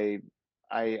Yeah.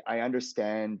 I, I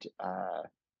understand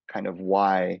kind of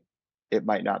why it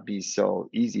might not be so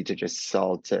easy to just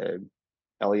sell to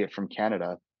Elliot from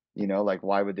Canada. You know, like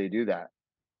why would they do that?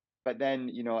 But then,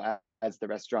 you know, as the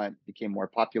restaurant became more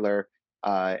popular,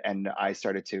 and I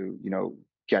started to, you know,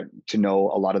 get to know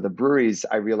a lot of the breweries,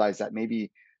 I realized that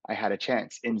maybe I had a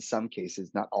chance in some cases,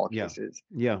 not all Yeah. cases.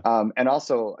 Yeah. And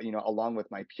also, you know, along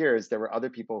with my peers, there were other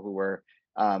people who were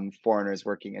foreigners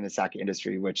working in the sake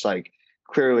industry, which like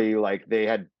clearly like they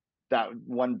had, that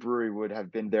one brewery would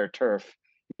have been their turf,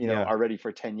 you know, Yeah. already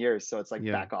for 10 years. So it's like,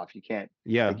 Yeah. back off. You can't,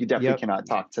 Yeah. like, you definitely Yep. cannot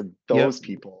talk to Yep. those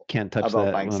people Can't touch about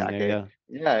that buying one there. sake. Yeah.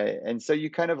 Yeah, and so you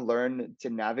kind of learn to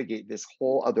navigate this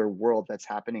whole other world that's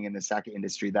happening in the sake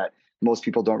industry that most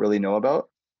people don't really know about.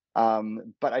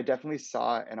 But I definitely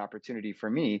saw an opportunity for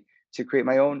me to create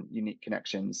my own unique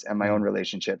connections and my own Mm.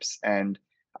 relationships, and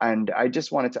I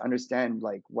just wanted to understand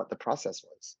like what the process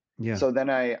was. Yeah. So then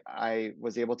I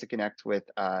was able to connect with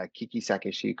Kiki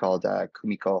Sakeshi, called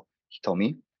Kumiko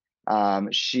Hitomi.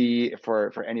 She,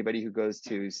 for anybody who goes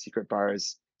to secret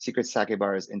sake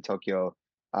bars in Tokyo,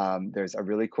 there's a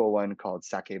really cool one called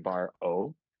Sake Bar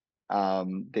O.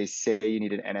 They say you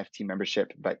need an NFT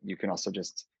membership, but you can also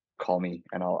just call me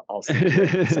and I'll sneak you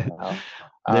in somehow.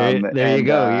 There you And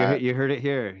go. You heard it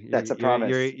here. That's a promise.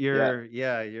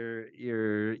 Yeah,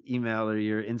 Your email or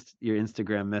your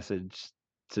Instagram messages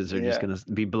are just yeah, gonna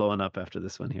be blowing up after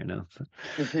this one here now. So,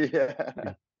 yeah.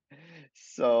 yeah.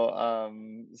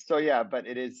 So yeah, but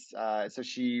it is so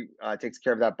she takes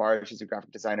care of that bar. She's a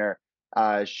graphic designer.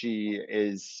 She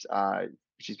is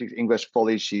she speaks English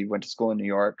fully. She went to school in New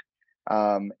York.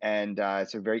 And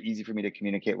so very easy for me to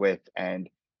communicate with. And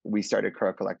we started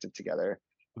Kura Collective together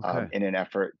Okay. in an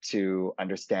effort to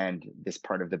understand this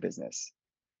part of the business.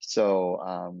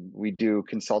 So we do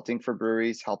consulting for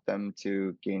breweries, help them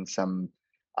to gain some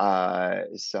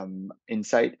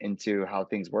insight into how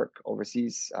things work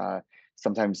overseas.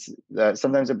 Sometimes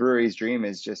a brewery's dream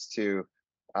is just to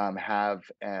have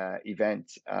an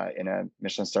event in a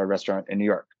Michelin star restaurant in New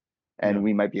York, Yeah. and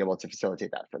we might be able to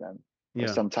facilitate that for them. Or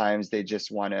Yeah. sometimes they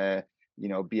just want to,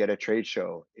 be at a trade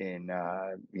show in,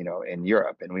 in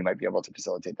Europe, and we might be able to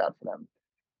facilitate that for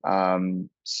them.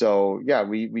 So yeah,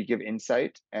 we give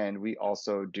insight, and we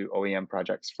also do OEM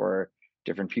projects for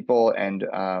different people, and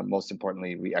most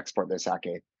importantly, we export their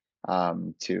sake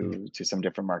to some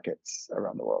different markets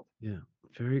around the world. Yeah.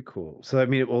 Very cool. So I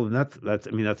mean, well, that's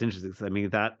I mean, that's interesting. 'Cause I mean,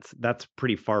 that's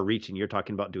pretty far reaching. You're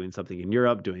talking about doing something in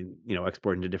Europe, doing,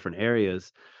 exporting to different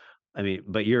areas. I mean,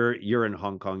 but you're in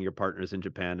Hong Kong, your partner's in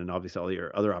Japan, and obviously all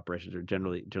your other operations are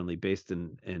generally based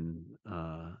in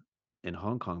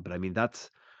Hong Kong. But I mean, that's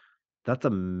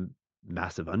a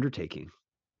massive undertaking.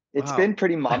 It's been Wow.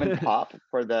 pretty mom and pop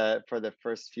for the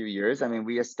first few years. I mean,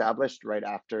 we established right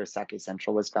after Sake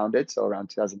Central was founded, so around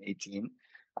 2018.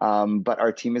 But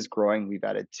our team is growing. We've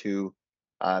added two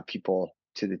people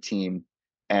to the team,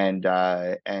 and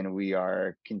we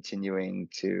are continuing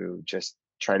to just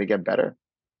try to get better.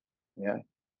 Yeah,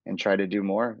 and try to do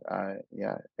more.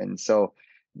 Yeah, and so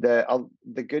the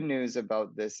good news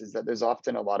about this is that there's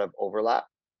often a lot of overlap.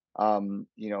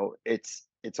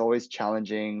 It's always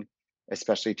challenging,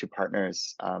 especially to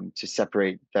partners, to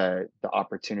separate the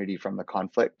opportunity from the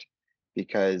conflict,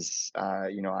 because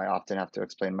I often have to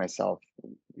explain myself,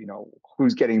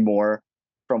 who's getting more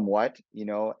from what,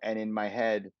 and in my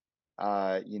head,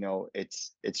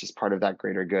 it's just part of that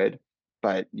greater good.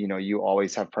 But you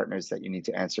always have partners that you need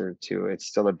to answer to. It's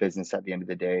still a business at the end of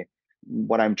the day.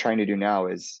 What I'm trying to do now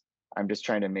is I'm just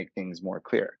trying to make things more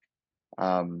clear,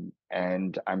 and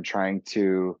I'm trying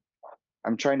to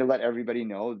let everybody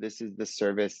know this is the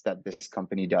service that this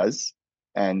company does,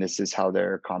 and this is how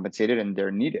they're compensated and they're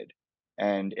needed.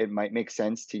 And it might make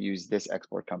sense to use this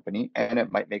export company, and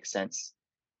it might make sense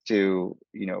to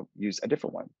use a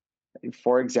different one.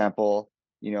 For example,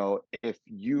 if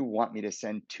you want me to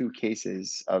send 2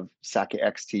 cases of Sake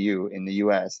X to you in the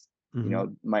US,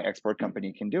 Hmm. my export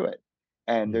company can do it.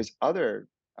 And there's other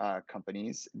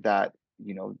companies that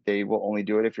they will only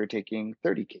do it if you're taking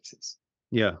 30 cases.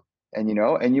 Yeah. And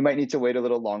you might need to wait a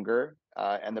little longer,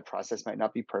 and the process might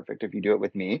not be perfect if you do it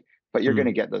with me, but you're going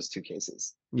to Mm. get those 2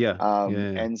 cases. Yeah.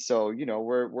 Yeah. Yeah. And so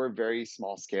we're very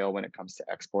small scale when it comes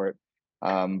to export,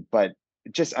 but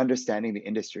just understanding the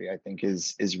industry, I think,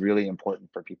 is really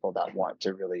important for people that want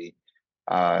to really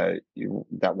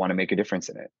that want to make a difference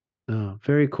in it. Oh,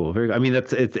 very cool. Very. I mean,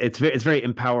 it's very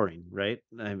empowering, right?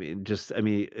 I mean,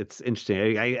 it's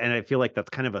interesting. And I feel like that's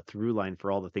kind of a through line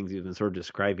for all the things you've been sort of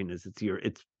describing.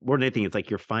 It's more than anything. It's like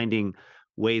you're finding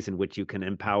ways in which you can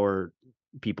empower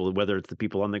people, whether it's the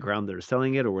people on the ground that are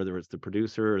selling it, or whether it's the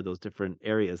producer, or those different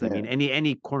areas. I Yeah. mean,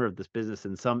 any corner of this business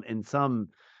in some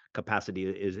capacity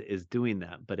is doing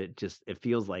that. But it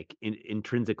feels like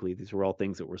intrinsically these were all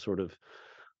things that were sort of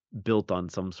built on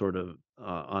some sort of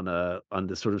on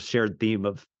this sort of shared theme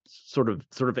of sort of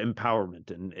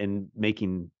empowerment and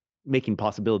making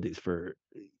possibilities for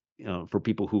for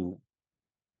people who,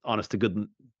 honest to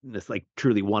goodness, like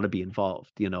truly want to be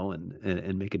involved,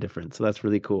 and make a difference. So that's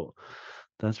really cool.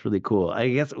 That's really cool. I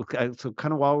guess so.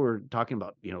 Kind of while we're talking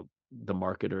about the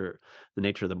market or the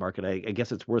nature of the market, I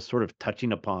guess it's worth sort of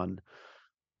touching upon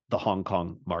the Hong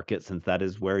Kong market, since that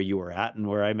is where you are at and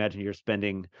where I imagine you're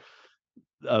spending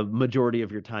a majority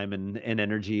of your time and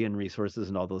energy and resources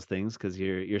and all those things, because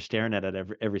you're staring at it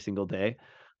every single day.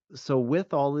 So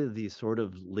with all of these sort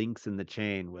of links in the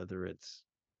chain, whether it's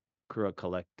Kura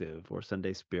Collective or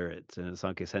Sunday Spirits and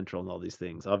Sanke Central and all these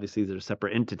things, obviously they're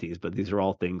separate entities, but these are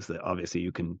all things that obviously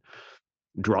you can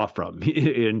draw from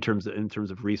in terms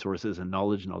of resources and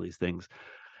knowledge and all these things.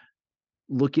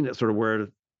 Looking at sort of where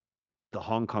the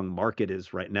Hong Kong market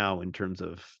is right now in terms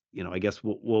of, I guess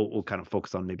we'll kind of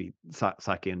focus on maybe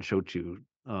sake and shochu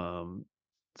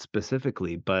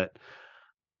specifically, but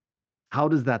how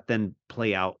does that then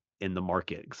play out in the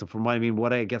market? So from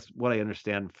what I guess what I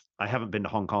understand, I haven't been to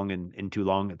Hong Kong in too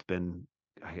long. It's been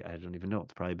I don't even know.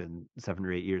 It's probably been 7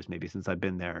 or 8 years maybe since I've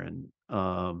been there, and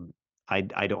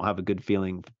I don't have a good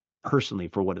feeling personally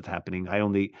for what is happening. I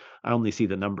only see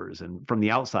the numbers, and from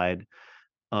the outside,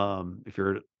 if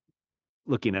you're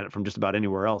looking at it from just about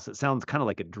anywhere else, it sounds kind of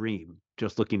like a dream.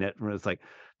 Just looking at where it's like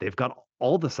they've got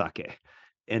all the sake,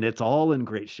 and it's all in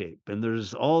great shape, and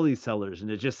there's all these sellers,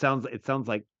 and it sounds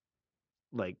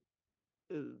like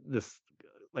this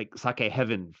like sake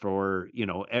heaven for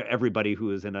everybody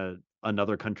who is in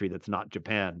another country that's not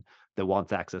Japan that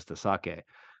wants access to sake.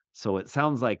 So it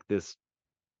sounds like this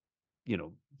you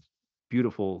know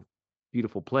beautiful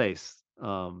beautiful place.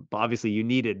 But obviously you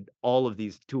needed all of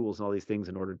these tools and all these things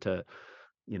in order to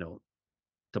you know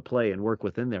to play and work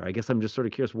within there. I guess I'm just sort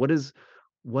of curious, what does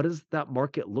that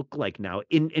market look like now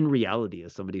in reality,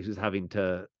 as somebody who's having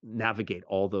to navigate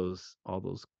all those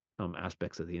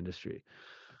aspects of the industry?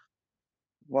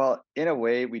 Well, in a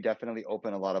way, we definitely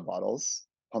open a lot of bottles.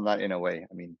 Well, not in a way.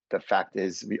 I mean, the fact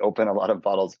is, we open a lot of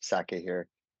bottles of sake here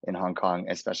in Hong Kong,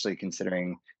 especially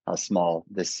considering how small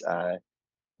this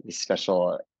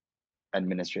special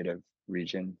administrative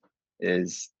region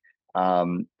is.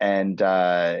 Um, and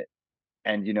uh,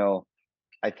 and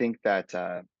I think that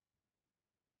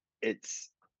it's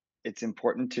it's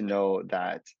important to know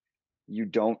that you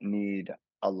don't need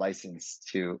a license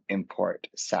to import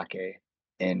sake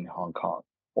in Hong Kong,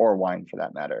 or wine for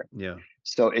that matter. Yeah.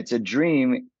 So it's a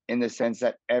dream in the sense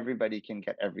that everybody can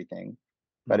get everything,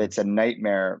 but Mhm. it's a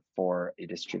nightmare for a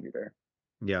distributor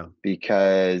Yeah.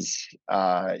 because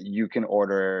you can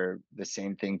order the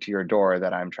same thing to your door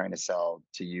that I'm trying to sell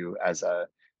to you as a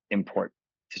import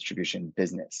distribution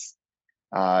business.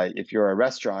 If you're a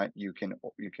restaurant, you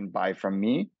can buy from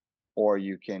me, or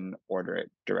you can order it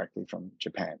directly from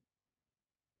Japan.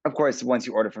 Of course, once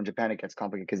you order from Japan, it gets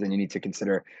complicated because then you need to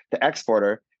consider the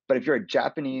exporter. But if you're a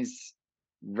Japanese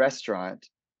restaurant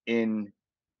in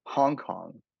Hong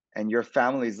Kong and your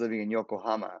family is living in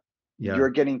Yokohama, Yeah. you're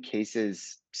getting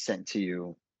cases sent to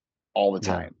you all the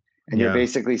Yeah. time. And you're Yeah.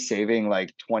 basically saving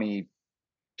like 20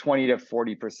 to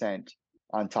 40%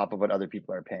 on top of what other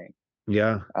people are paying.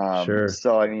 Yeah. Sure.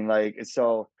 So I mean,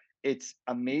 so it's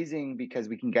amazing because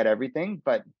we can get everything,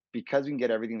 but because we can get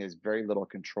everything, there's very little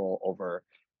control over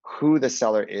who the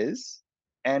seller is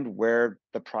and where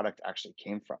the product actually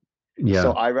came from. Yeah.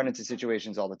 So I run into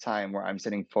situations all the time where I'm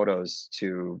sending photos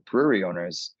to brewery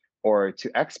owners or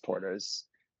to exporters,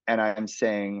 and I'm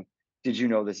saying, "Did you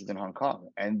know this is in Hong Kong?"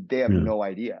 And they have Yeah. no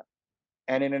idea.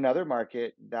 And in another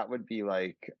market, that would be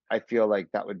like, I feel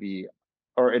like that would be,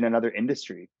 or in another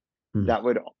industry, Mm. that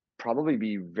would probably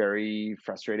be very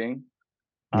frustrating,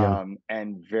 Yeah.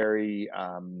 and very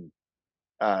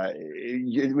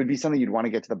it would be something you'd want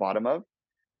to get to the bottom of.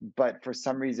 But for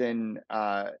some reason,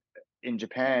 in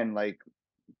Japan, like,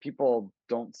 people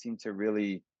don't seem to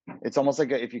really, it's almost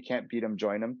like a if you can't beat them,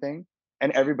 join them thing.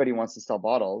 And everybody wants to sell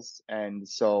bottles, and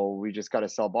so we just got to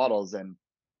sell bottles. And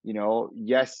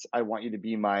yes, I want you to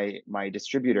be my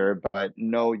distributor, but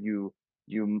no, you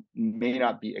may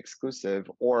not be exclusive.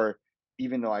 Or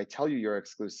even though I tell you you're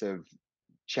exclusive,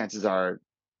 chances are,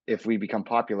 if we become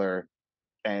popular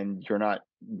and you're not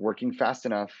working fast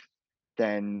enough,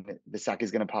 then the sake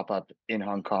is going to pop up in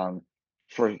Hong Kong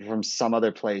from some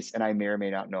other place, and I may or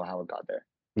may not know how it got there.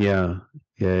 Yeah.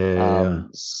 Yeah.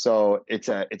 So it's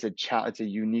a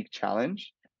unique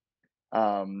challenge.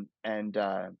 And and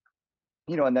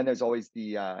then there's always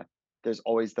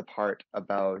the part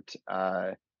about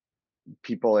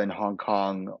people in Hong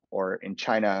Kong or in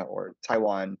China or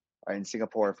Taiwan or in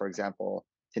Singapore, for example,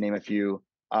 to name a few,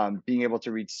 being able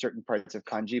to read certain parts of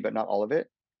kanji, but not all of it,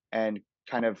 and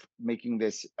kind of making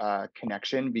this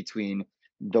connection between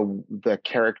the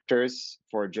characters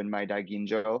for Junmai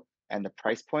Daiginjo and the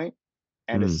price point,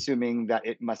 and Mm. assuming that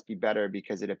it must be better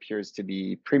because it appears to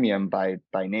be premium by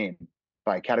name,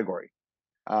 by category.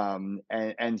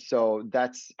 And so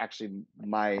that's actually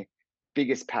my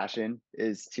biggest passion,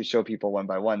 is to show people one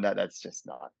by one that that's just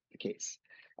not the case.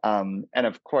 And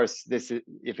of course,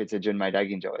 if it's a Junmai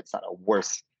Daiginjo, it's not a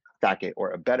worse sake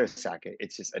or a better sake.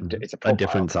 It's just it's a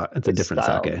profile. It's a different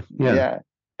style. sake. Yeah. Yeah.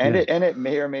 And Yeah. it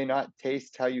may or may not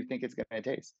taste how you think it's going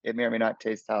to taste. It may or may not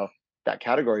taste how that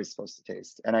category is supposed to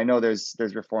taste. And I know there's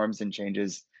reforms and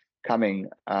changes coming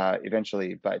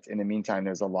eventually, but in the meantime,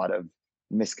 there's a lot of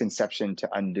misconception to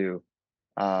undo.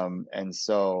 And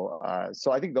so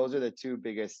I think those are the two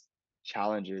biggest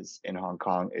challenges in Hong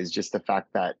Kong, is just the fact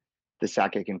that the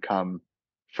sake can come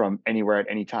from anywhere at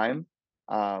any time.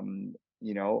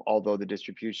 Although the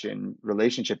distribution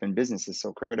relationship in business is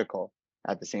so critical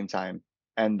at the same time.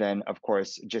 And then, of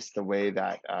course, just the way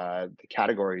that the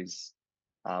categories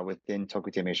within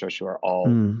Tokutei Meishoshu are all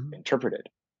Mm. interpreted.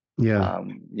 Yeah.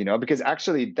 Because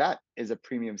actually that is a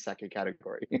premium sake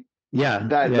category. Yeah.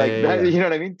 That, Yeah, like, yeah, that, yeah. you know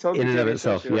what I mean? In and of Tokutei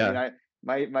itself, Meishoshu. yeah.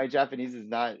 I mean, my Japanese is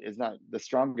not the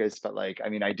strongest, but, like, I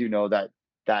mean, I do know that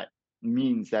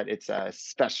means that it's a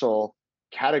special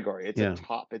category. It's a Yeah.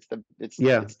 top.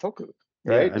 Yeah. It's toku,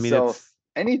 Yeah. right? I mean, So it's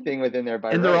anything within there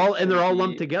by and right they're should all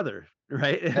lumped be, together,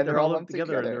 right? and They're they're all all lumped lumped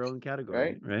together in their together, own category,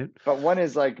 right? right? But one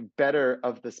is like better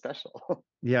of the special,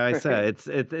 Yeah, I said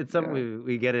right? it's something Yeah.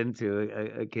 we get into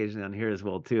occasionally on here as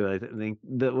well too. Think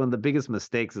that one of the biggest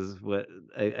mistakes is what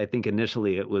I think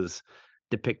initially it was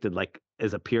depicted like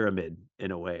as a pyramid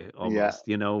in a way Yeah. almost,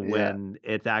 you know, Yeah. when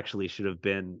it actually should have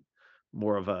been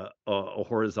more of a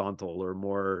horizontal or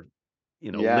more,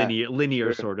 you know, Yeah. linear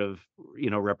True. sort of, you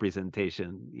know,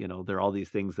 representation. You know, there are all these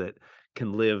things that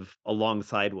can live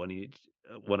alongside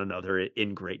one another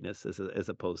in greatness as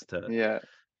opposed to, Yeah.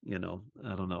 you know,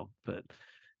 I don't know, but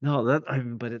no, that I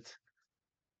mean, but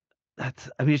that's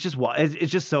I mean, it's just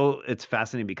it's just so it's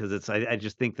fascinating because I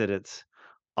just think that it's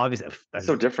obviously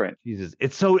So different. Jesus,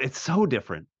 it's so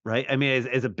different, right? I mean,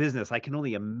 as a business, I can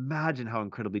only imagine how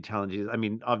incredibly challenging it is. I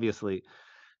mean, obviously,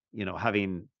 you know,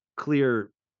 having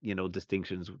clear, you know,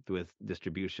 distinctions with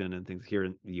distribution and things here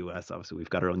in the US, obviously we've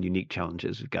got our own unique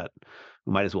challenges.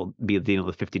 We might as well be dealing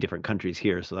with 50 different countries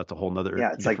here. So that's a whole nother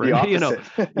Yeah. It's like the different, you know,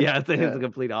 opposite. yeah, it's Yeah. a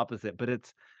complete opposite, but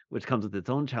which comes with its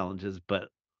own challenges. But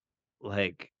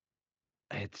like,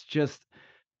 it's just,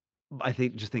 I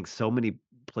think so many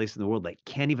places in the world, like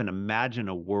can't even imagine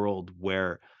a world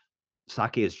where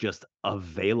sake is just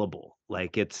available.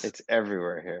 Like It's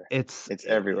everywhere here. it's, It's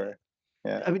everywhere.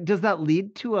 Yeah. I mean, does that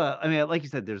lead to I mean, like you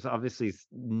said, there's obviously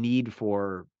need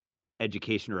for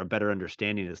education or a better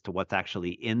understanding as to what's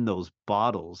actually in those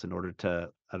bottles in order to,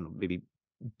 I don't know, maybe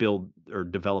build or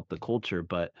develop the culture.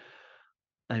 But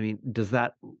I mean, does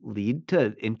that lead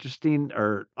to interesting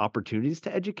or opportunities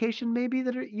to education maybe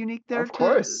that are unique there Of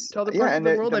course. to other Yeah. parts of And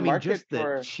the the world? I mean, market just the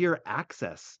for, sheer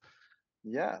access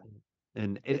yeah, it's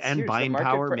and huge. The buying market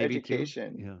power for maybe too.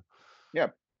 education. Yeah. Yeah.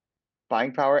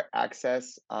 Buying power,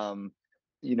 access.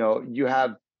 You know, you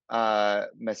have Sella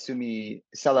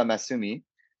Masumi,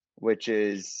 which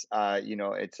is you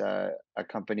know, it's a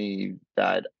company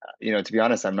that you know, to be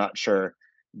honest, I'm not sure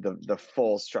the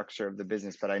full structure of the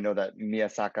business, but I know that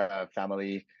Miyasaka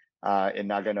family in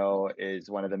Nagano is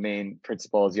one of the main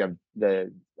principals. You have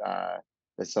the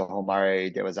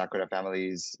Sohomare Dewazakura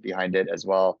families behind it as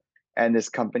well. And this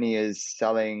company is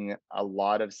selling a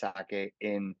lot of sake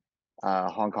in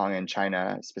Hong Kong and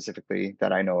China specifically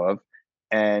that I know of.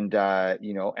 And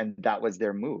you know, and that was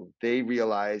their move. They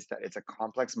realized that it's a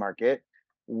complex market.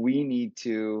 We need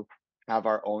to have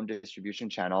our own distribution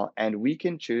channel, and we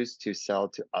can choose to sell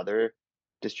to other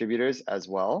distributors as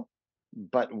well.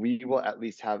 But we will at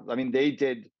least have. I mean, they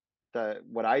did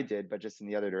what I did, but just in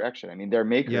the other direction. I mean, their Yeah.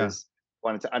 makers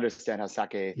wanted to understand how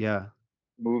sake Yeah.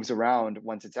 moves around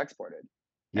once it's exported.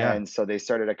 Yeah. And so they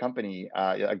started a company,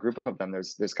 a group of them.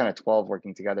 There's kind of 12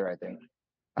 working together, I think.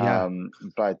 Yeah.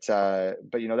 But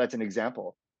you know, that's an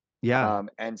example. Yeah.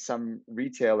 And some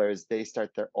retailers, they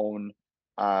start their own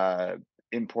uh,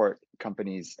 import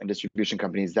companies and distribution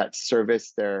companies that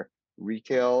service their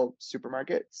retail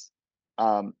supermarkets,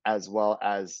 as well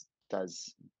as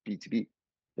does B2B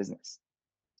business.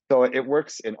 So it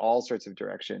works in all sorts of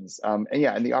directions. And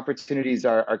yeah, and the opportunities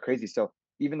are crazy. So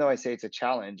even though I say it's a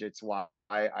challenge, it's why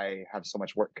I have so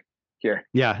much work here.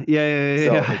 Yeah. Yeah.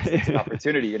 So Yeah. it's an Yeah.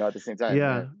 opportunity, you know, at the same time.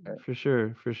 Yeah, Yeah. for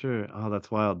sure, for sure. Oh, that's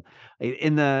wild.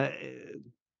 In the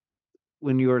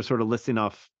when you were sort of listing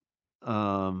off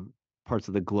parts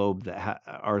of the globe that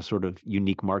are sort of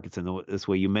unique markets in this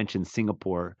way, you mentioned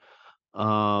Singapore.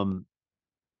 Um,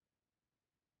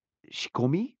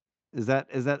 Shikomi? Is that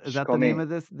the name Shikomi,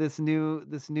 of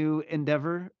this new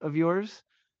endeavor of yours?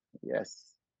 yes.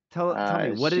 Tell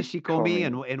me, what is Shikomi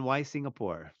Shikomi. and why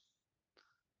Singapore?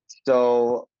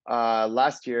 So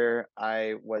last year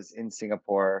I was in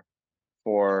Singapore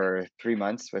for 3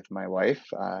 months with my wife.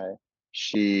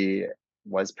 She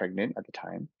was pregnant at the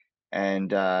time,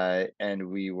 and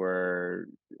we were.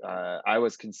 I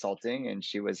was consulting, and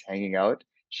she was hanging out.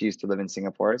 She used to live in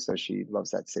Singapore, so she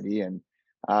loves that city. And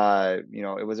you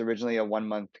know, it was originally a 1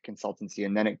 month consultancy,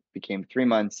 and then it became 3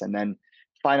 months, and then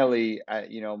finally,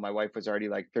 you know, my wife was already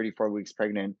like 34 weeks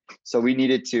pregnant, so we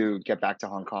needed to get back to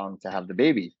Hong Kong to have the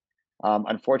baby.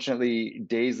 Unfortunately,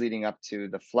 days leading up to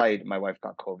the flight, my wife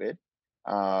got COVID,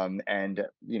 and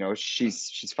you know,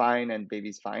 she's fine and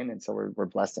baby's fine, and so we're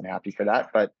blessed and happy for that.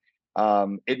 But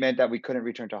it meant that we couldn't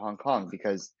return to Hong Kong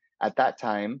because at that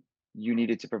time you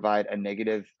needed to provide a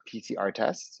negative PCR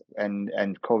test, and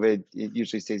COVID, it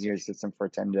usually stays in your system for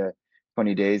 10 to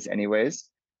 20 days anyways.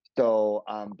 So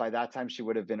by that time she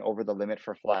would have been over the limit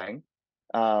for flying.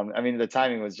 I mean, the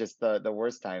timing was just the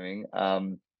worst timing.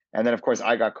 And then of course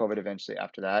I got COVID eventually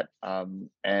after that.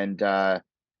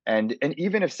 and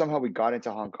even if somehow we got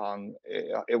into Hong Kong,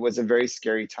 it was a very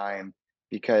scary time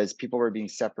because people were being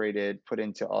separated, put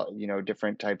into all,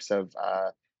 different types of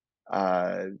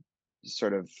uh,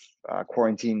 sort of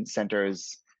quarantine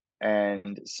centers,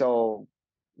 and so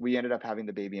we ended up having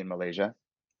the baby in Malaysia,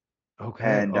 Okay.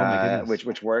 and Oh my goodness.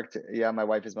 which worked. Yeah, my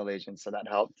wife is Malaysian, so that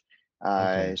helped.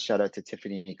 Okay. Shout out to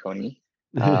Tiffany Coney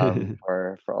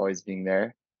for always being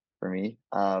there for me.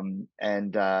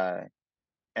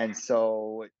 And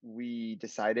so we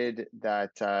decided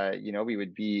that we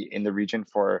would be in the region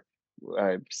for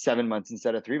 7 months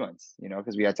instead of 3 months,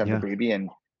 because we had to have the Yeah. baby and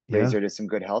raise Yeah. her to some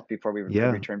good health before we could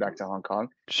Yeah. return back to Hong Kong.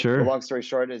 The Sure. long story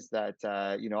short is that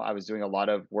I was doing a lot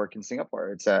of work in Singapore.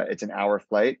 It's an hour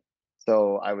flight,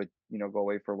 so I would go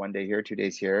away for 1 day here, 2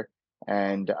 days here,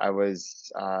 and I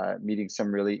was meeting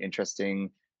some really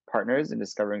interesting partners and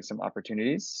discovering some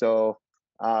opportunities. So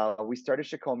we started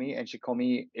Shikomi, and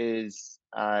Shikomi is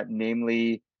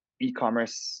namely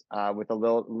e-commerce with a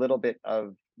little bit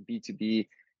of B2B,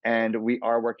 and we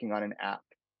are working on an app.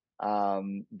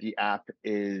 The app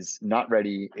is not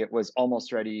ready. It was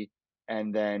almost ready,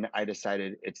 and then I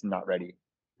decided it's not ready.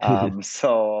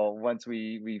 So once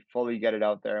we fully get it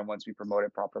out there and once we promote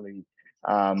it properly,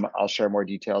 I'll share more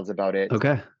details about it.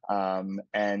 Okay.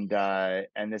 And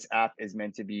this app is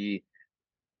meant to be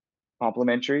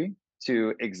complementary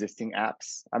to existing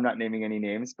apps. I'm not naming any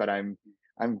names, but I'm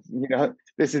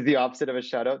this is the opposite of a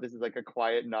shout out. This is like a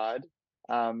quiet nod.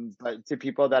 But to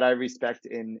people that I respect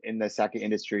in the sake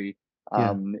industry,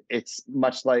 Yeah. it's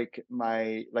much like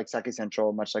Sake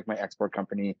Central, much like my export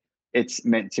company. It's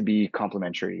meant to be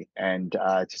complementary and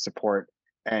to support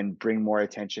and bring more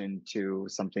attention to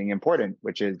something important,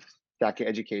 which is sake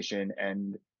education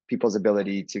and people's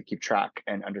ability to keep track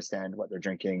and understand what they're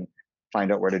drinking,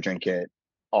 find out where to drink it,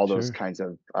 all those Sure. kinds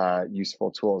of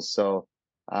useful tools. So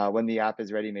when the app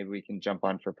is ready, maybe we can jump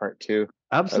on for part two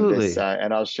of this, Absolutely.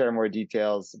 and I'll share more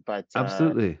details.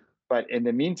 Absolutely. But in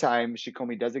the meantime,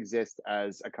 Shikomi does exist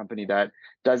as a company that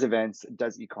does events,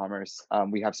 does e-commerce.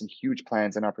 We have some huge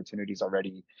plans and opportunities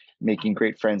already, making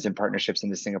great friends and partnerships in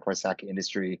the Singapore sake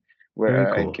industry Very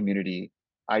and cool. community.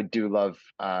 I do love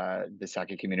the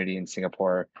sake community in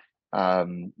Singapore.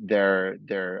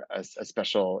 They're a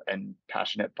special and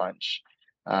passionate bunch,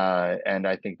 and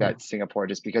I think Yeah. that Singapore,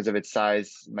 just because of its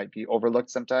size, might be overlooked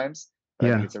sometimes. But I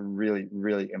think Yeah. it's a really,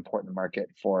 really important market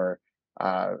for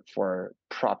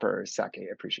proper sake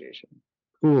appreciation.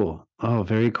 Cool. Oh,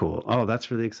 very cool. Oh,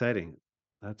 that's really exciting.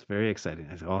 That's very exciting.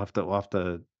 We'll have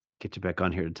to get you back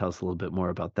on here to tell us a little bit more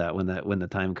about that when the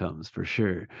time comes for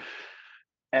sure.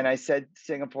 And I said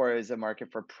Singapore is a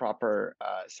market for proper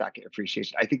sake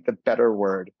appreciation. I think the better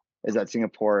word is that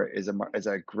Singapore is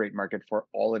a great market for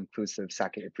all inclusive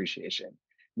sake appreciation,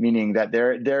 meaning that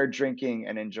they're drinking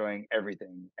and enjoying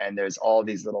everything, and there's all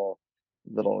these little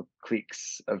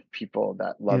cliques of people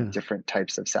that love Yeah. different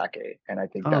types of sake, and I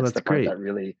think Oh, that's that's the part great. that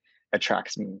really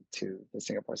attracts me to the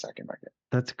Singapore sake market.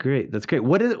 That's great. That's great.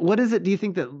 What is it do you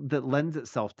think that lends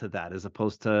itself to that as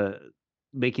opposed to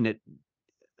making it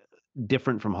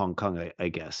different from Hong Kong, I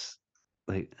guess?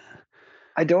 Like,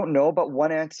 I don't know, but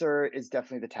one answer is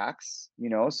definitely the tax,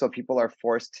 so people are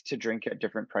forced to drink at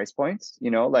different price points,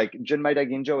 like Junmai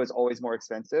Daiginjo is always more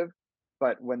expensive,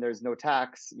 but when there's no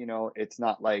tax, it's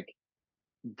not like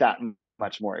that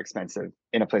much more expensive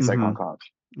in a place like Hong mhm. Kong.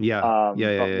 Yeah.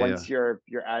 Yeah, yeah, But yeah, yeah. once you're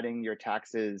adding your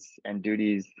taxes and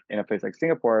duties in a place like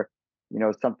Singapore,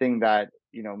 something that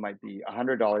might be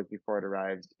 $100 before it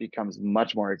arrives becomes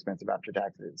much more expensive after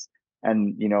taxes.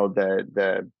 And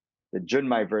the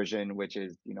Junmai version, which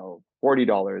is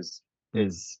 $40, Mm.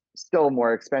 is still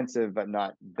more expensive, but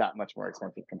not that much more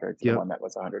expensive compared to the Yep. one that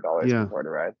was $100 Yeah. before it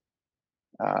arrived.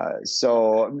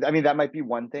 So I mean that might be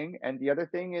one thing, and the other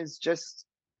thing is just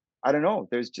I don't know.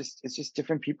 It's just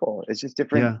different people. It's just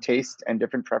different Yeah. taste and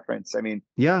different preference. I mean,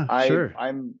 Yeah, sure.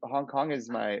 I'm Hong Kong is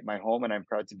my home, and I'm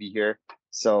proud to be here.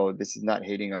 So this is not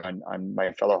hating on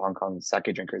my fellow Hong Kong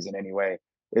sake drinkers in any way.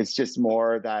 It's just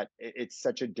more that it's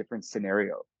such a different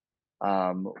scenario.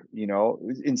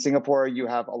 In Singapore you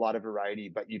have a lot of variety,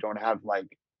 but you don't have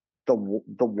like the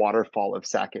waterfall of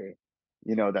sake,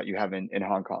 that you have in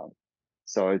Hong Kong.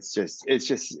 So it's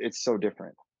so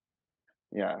different.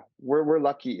 Yeah, we're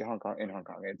lucky in Hong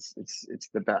Kong. It's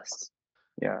the best.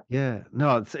 Yeah. Yeah.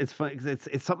 No, it's funny 'cause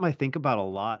it's something I think about a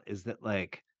lot is that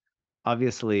like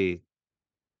obviously,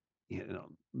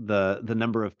 the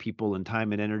number of people and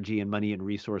time and energy and money and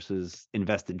resources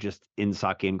invested just in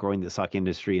sake and growing the sake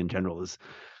industry in general is,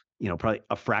 probably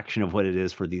a fraction of what it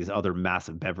is for these other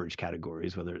massive beverage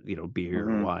categories, whether, beer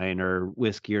or Hmm. wine or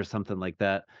whiskey or something like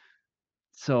that.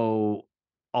 So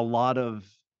a lot of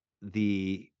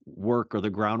the work or the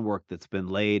groundwork that's been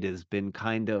laid has been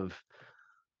kind of,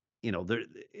 there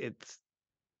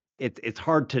it's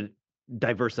hard to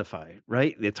diversify,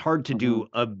 right? It's hard to Hmm. do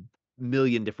a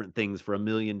million different things for a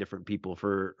million different people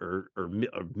for or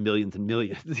millions and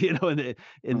millions,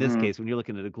 in this Hmm. case when you're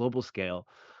looking at a global scale,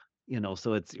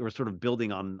 so we're sort of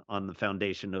building on the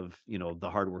foundation of, the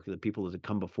hard work of the people that have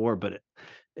come before, but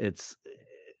it's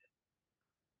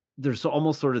there's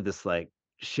almost sort of this like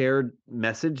shared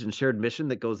message and shared mission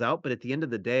that goes out, but at the end of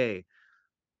the day,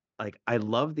 like I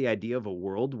love the idea of a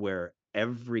world where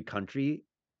every country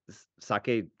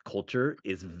sake culture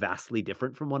is vastly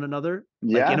different from one another.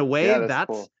 Like in Yeah, a yeah, way, that's that's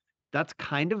cool. that's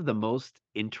kind of the most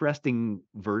interesting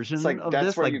It's version like of that's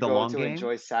this, where like you the go long to game,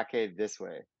 enjoy sake this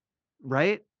way.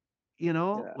 right?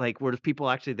 Yeah. Like whereas people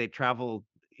actually they travel,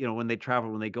 when they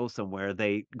travel, when they go somewhere,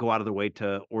 they go out of their way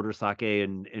to order sake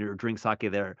and or drink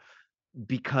sake there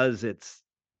because it's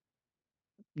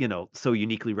so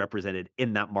uniquely represented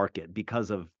in that market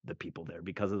because of the people there,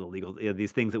 because of the legal,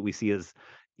 these things that we see as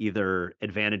either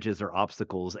advantages or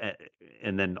obstacles,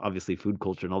 and then obviously food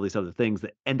culture and all these other things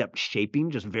that end up shaping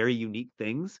just very unique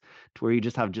things to where you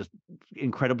just have just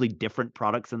incredibly different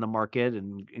products in the market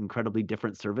and incredibly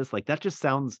different service. Like that just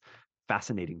sounds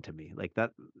fascinating to me. Like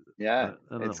that, Yeah,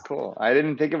 I don't it's know. cool. I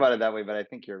didn't think about it that way, but I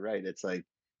think you're right. It's like,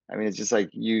 I mean, it's just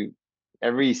like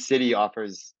every city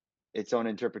offers its own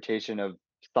interpretation of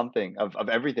something, of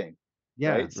everything,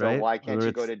 Yeah, right? So right. why can't Whether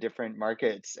you go it's to different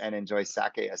markets and enjoy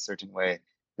sake a certain way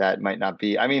that might not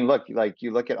be? I mean, look, like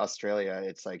you look at Australia,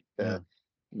 it's like yeah,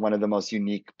 one of the most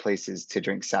unique places to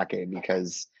drink sake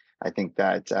because I think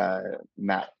that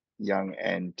Matt Young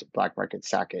and Black Market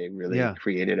Sake really yeah,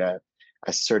 created a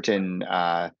certain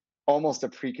almost a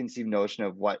preconceived notion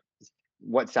of what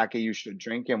sake you should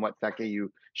drink and what sake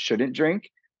you shouldn't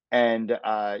drink. And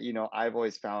I've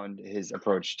always found his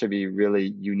approach to be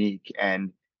really unique,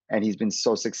 and he's been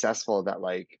so successful that,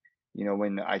 like,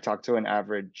 when I talk to an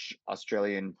average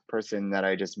Australian person that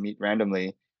I just meet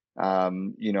randomly,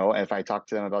 if I talk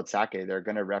to them about sake, they're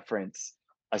going to reference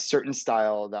a certain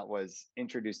style that was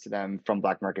introduced to them from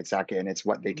black market sake, and it's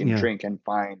what they can yeah, drink and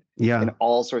find in yeah.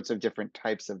 all sorts of different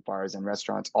types of bars and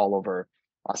restaurants all over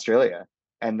Australia.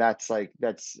 And that's I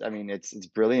mean, it's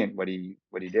brilliant what he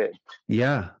did.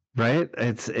 Yeah, right?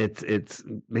 It's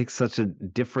makes such a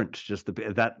difference just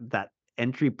that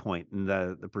entry point and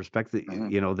the perspective,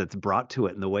 Hmm. that's brought to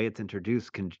it and the way it's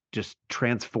introduced can just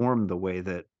transform the way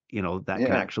that, that can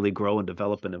Yeah. actually grow and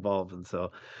develop and evolve. And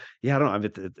so, yeah, I don't know. I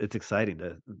mean, it's exciting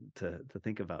to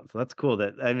think about. So that's cool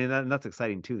that I mean that's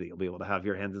exciting too that you'll be able to have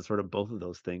your hands in sort of both of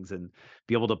those things and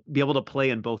be able to play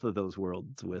in both of those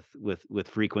worlds with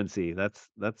frequency. That's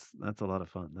a lot of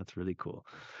fun. That's really cool.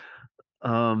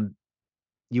 Um,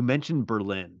 you mentioned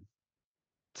Berlin.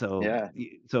 So Yeah.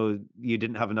 so you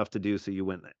didn't have enough to do, so you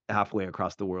went halfway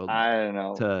across the world I don't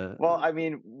know. to Well, I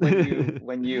mean,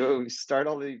 when you start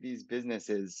all of these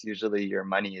businesses, usually your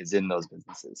money is in those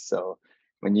businesses. So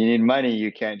when you need money,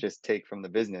 you can't just take from the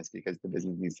business because the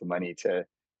business needs the money to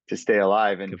stay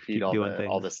alive and feed keep doing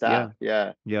all things. the Yeah. staff.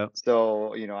 Yeah. Yeah.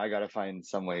 So, I got to find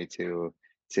some way to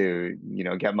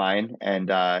get mine,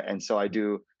 and so I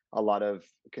do a lot of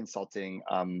consulting.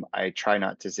 I try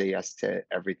not to say yes to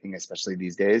everything, especially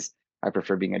these days. I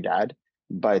prefer being a dad,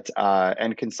 but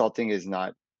and consulting is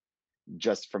not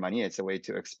just for money. It's a way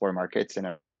to explore markets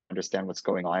and understand what's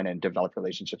going on and develop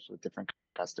relationships with different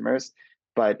customers.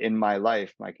 But in my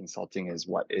life, my consulting is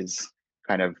what is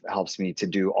kind of helps me to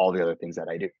do all the other things that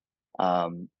I do.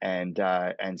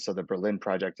 And so the Berlin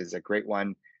project is a great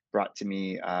one, brought to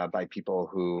me by people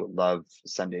who love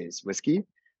Sunday's whiskey,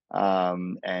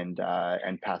 and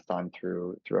passed on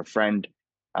through a friend.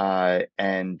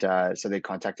 And so they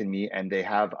contacted me, and they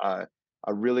have a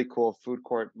really cool food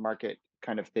court market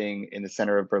kind of thing in the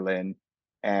center of Berlin,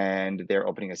 and they're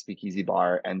opening a speakeasy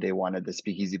bar, and they wanted the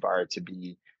speakeasy bar to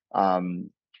be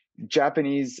um,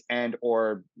 Japanese and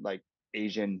or like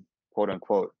Asian, quote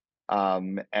unquote.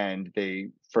 And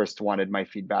they first wanted my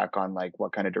feedback on like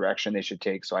what kind of direction they should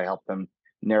take, so I helped them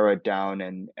narrow it down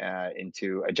and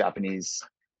into a Japanese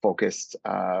focused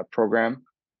program.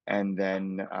 And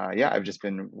then yeah, I've just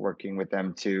been working with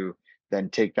them to then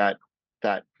take that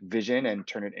vision and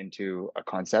turn it into a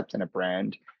concept and a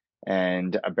brand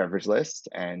and a beverage list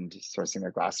and sourcing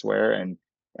their glassware, and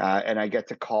I get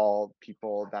to call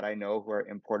people that I know who are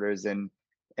importers in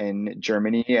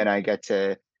Germany, and I get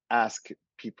to ask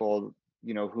people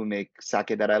who make sake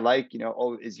that I like,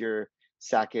 oh, is your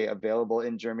sake available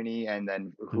in Germany, and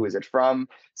then who is Mhm. it from?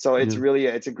 So Yeah.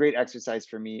 it's a great exercise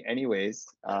for me anyways.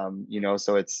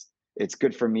 So it's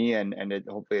good for me, and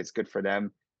hopefully it's good for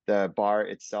them. The bar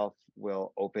itself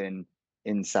will open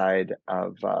inside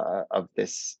of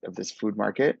this food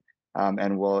market. And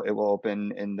it will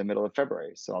open in the middle of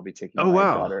February. So I'll be taking Oh my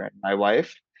wow. daughter and my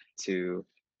wife to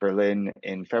Berlin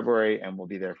in February, and we'll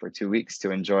be there for 2 weeks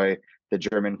to enjoy the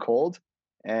German cold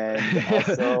and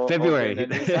also open February. a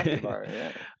new sake bar.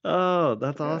 Yeah, Oh,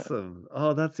 that's yeah. awesome.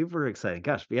 Oh, that's super exciting.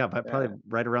 Gosh, yeah, but Yeah. probably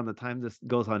right around the time this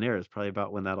goes on air is probably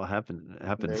about when that'll happen.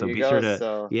 There So you be sure go. to,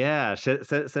 So yeah,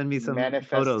 send me some photos,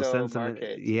 Manifesto send some,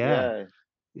 Market. yeah,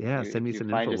 Yeah. yeah, send If me you some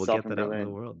find info. We'll yourself get in that out in the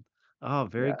Berlin. world. Oh,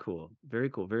 very Yeah. cool. Very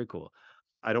cool. Very cool.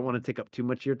 I don't want to take up too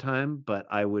much of your time, but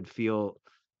I would feel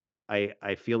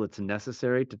I feel it's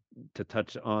necessary to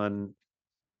touch on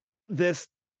this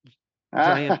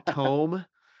giant tome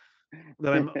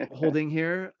that I'm holding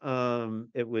here.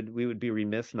 We would be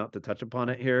remiss not to touch upon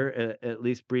it here at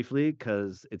least briefly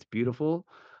because it's beautiful.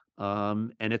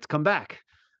 And it's come back.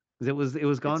 'Cause it was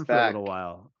It's gone for a little back.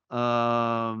 while.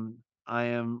 I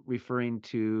am referring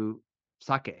to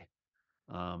sake,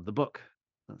 the book,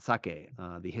 Sake,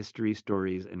 the history,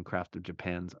 stories, and craft of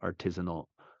Japan's artisanal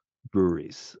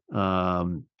breweries.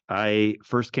 I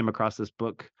first came across this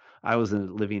book. I was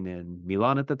living in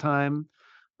Milan at the time.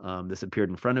 This appeared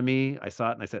in front of me. I saw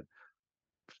it and I said,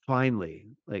 finally,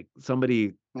 like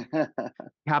somebody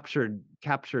captured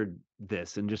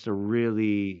this in just a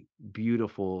really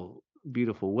beautiful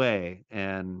way.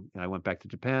 And I went back to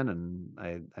Japan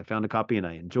and I found a copy and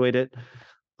I enjoyed it.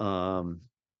 Um,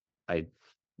 I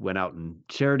went out and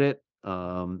shared it.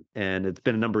 And it's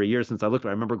been a number of years since I looked.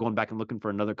 I remember going back and looking for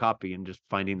another copy and just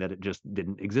finding that it just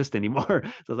didn't exist anymore. So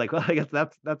I was like, well, I guess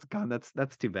that's gone.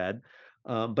 That's too bad.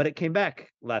 But it came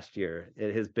back last year.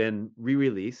 It has been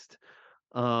re-released.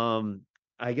 Um,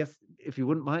 I guess if you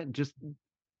wouldn't mind, just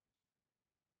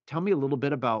tell me a little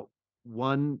bit about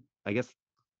one, I guess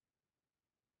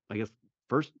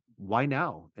first, why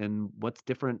now and what's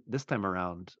different this time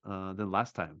around than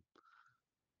last time?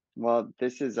 Well,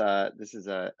 this is a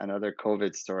another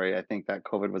COVID story. I think that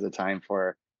COVID was a time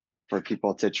for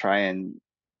people to try and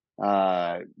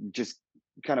uh, just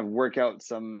kind of work out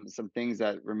some things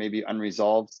that were maybe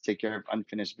unresolved, take care of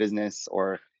unfinished business,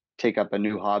 or take up a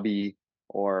new hobby,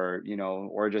 or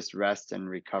or just rest and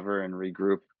recover and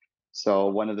regroup. So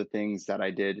one of the things that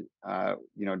I did,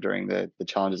 during the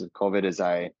challenges of COVID is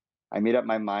I made up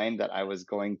my mind that I was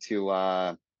going to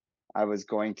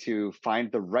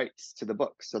find the rights to the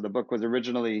book. So the book was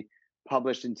originally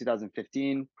published in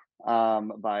 2015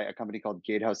 by a company called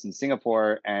Gatehouse in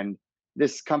Singapore, and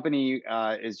this company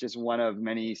is just one of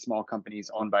many small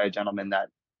companies owned by a gentleman that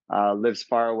lives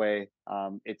far away.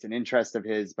 It's an interest of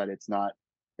his, but it's not.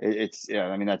 It's yeah.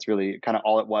 I mean, that's really kind of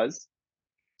all it was.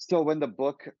 So when the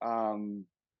book,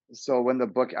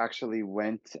 actually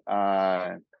went,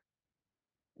 all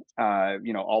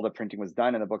the printing was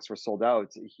done and the books were sold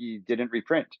out, he didn't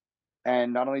reprint.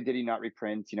 And not only did he not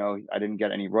reprint, I didn't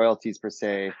get any royalties per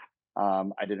se.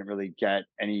 I didn't really get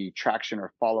any traction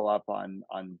or follow up on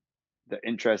the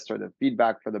interest or the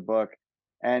feedback for the book.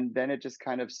 And then it just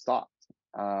kind of stopped.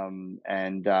 And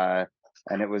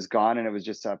it was gone. And it was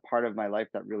just a part of my life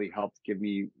that really helped give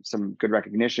me some good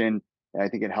recognition. And I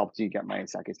think it helped me get my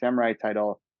Sake Samurai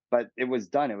title. But it was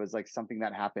done. It was like something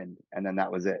that happened, and then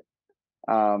that was it.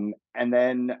 And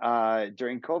then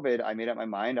during COVID, I made up my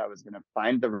mind I was going to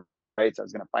find the rights. I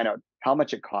was going to find out how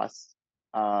much it costs,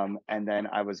 and then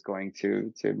I was going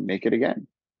to make it again.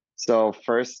 So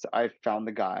first, I found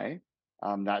the guy.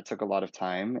 That took a lot of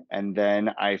time, and then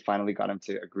I finally got him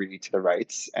to agree to the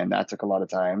rights, and that took a lot of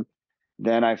time.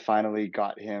 Then I finally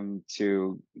got him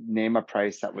to name a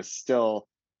price that was still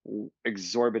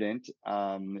exorbitant,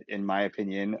 in my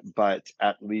opinion, but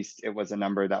at least it was a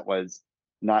number that was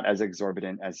not as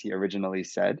exorbitant as he originally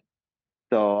said.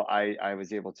 So I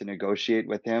was able to negotiate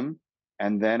with him,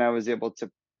 and then I was able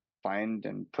to find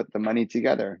and put the money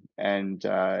together, and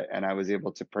I was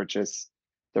able to purchase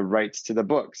the rights to the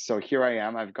book. So here I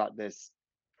am. I've got this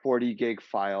 40 gig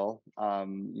file,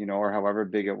 or however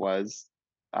big it was,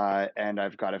 and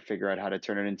I've got to figure out how to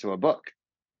turn it into a book.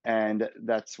 And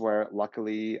that's where,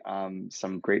 luckily,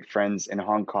 some great friends in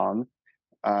Hong Kong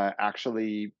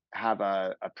actually have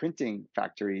a printing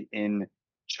factory in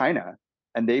China,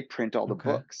 and they print all the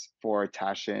Okay. books for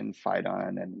Taschen,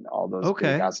 Phaidon, and all those big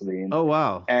Okay. gasoline. Oh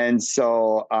wow. And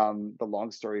so the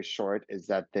long story short is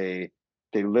that they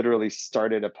literally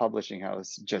started a publishing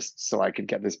house just so I could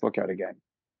get this book out again.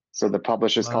 So the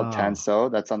publisher's called Wow.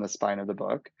 Tanso. That's on the spine of the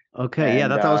book, Okay, yeah,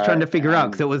 and that's what I was trying to figure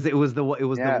out because and it was the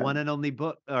yeah, one and only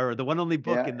book or the one only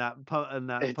book yeah, in that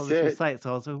it's publisher it. site.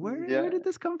 So I was like, where Yeah. did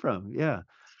this come from? Yeah.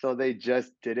 So they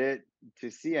just did it to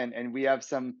see, and we have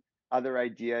some other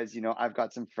ideas. I've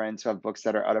got some friends who have books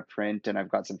that are out of print, and I've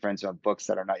got some friends who have books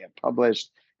that are not yet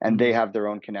published, and they Mhm. have their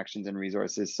own connections and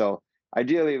resources. So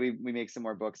ideally, we make some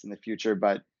more books in the future,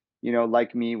 but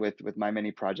like me with my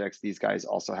many projects, these guys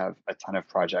also have a ton of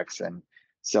projects, and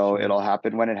so Sure. it'll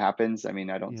happen when it happens. I mean,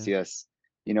 I don't Yeah. see us,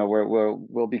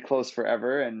 we'll be close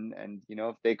forever, and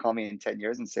if they call me in 10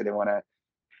 years and say they want to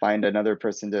find another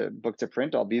person to book to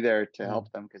print, I'll be there to Yeah.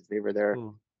 help them because they were there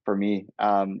Cool. for me.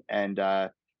 And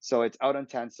so it's out on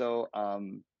Tanso.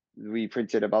 We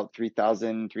printed about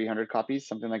 3,300 copies,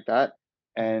 something like that.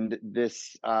 And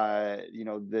this,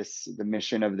 the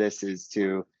mission of this is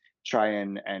to try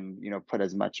and put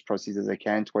as much proceeds as I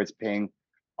can towards paying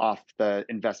off the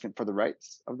investment for the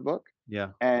rights of the book.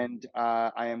 Yeah. And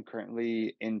I am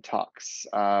currently in talks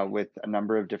with a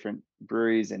number of different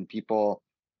breweries and people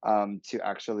to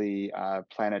actually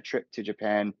plan a trip to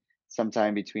Japan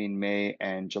sometime between May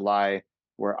and July,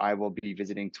 where I will be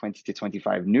visiting 20 to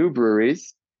 25 new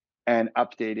breweries and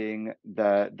updating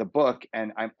the book.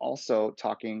 And I'm also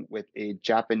talking with a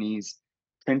Japanese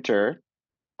printer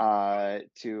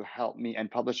to help me, and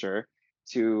publisher,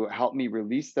 to help me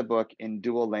release the book in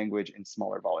dual language in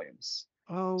smaller volumes.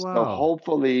 Oh, So wow.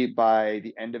 hopefully by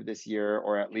the end of this year,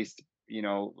 or at least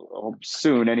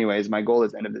soon, anyways, my goal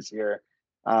is end of this year.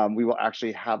 We will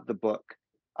actually have the book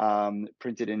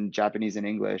printed in Japanese and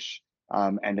English,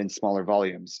 and in smaller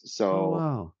volumes. Oh,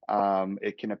 So wow.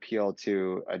 it can appeal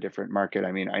to a different market.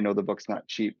 I mean, I know the book's not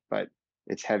cheap, but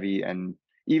it's heavy, and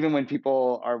even when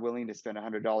people are willing to spend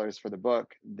 $100 for the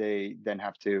book, they then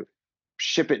have to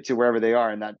ship it to wherever they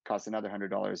are, and that costs another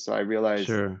 $100. So I realize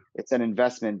Sure. it's an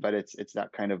investment, but it's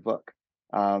that kind of book.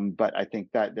 But I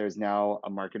think that there's now a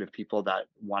market of people that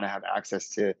want to have access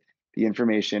to the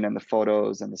information and the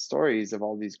photos and the stories of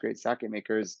all these great sake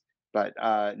makers, but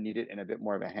need it in a bit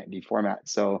more of a handy format.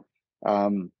 So a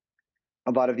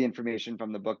lot of the information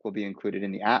from the book will be included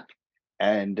in the app,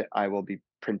 and I will be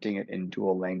printing it in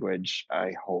dual language,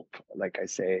 I hope, like I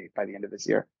say, by the end of this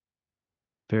year.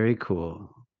 Very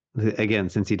cool. Again,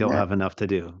 since you don't Yeah. have enough to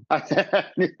do.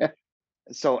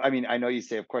 So, I mean, I know you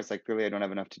say, of course, like clearly I don't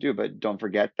have enough to do, but don't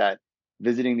forget that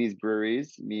visiting these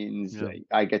breweries means Yeah.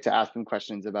 I get to ask them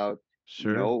questions about,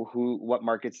 Sure. what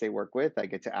markets they work with. I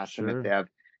get to ask them if they Sure.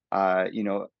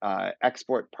 have,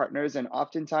 export partners. And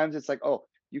oftentimes it's like, oh,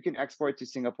 you can export to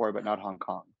Singapore, but not Hong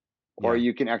Kong, or Yeah.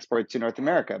 you can export to North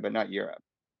America, but not Europe.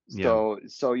 Yeah.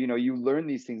 So, you learn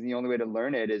these things, and the only way to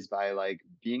learn it is by like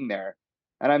being there.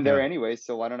 And I'm there Yeah. anyway,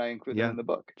 so why don't I include them Yeah. in the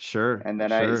book? Sure. And then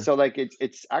Sure. so like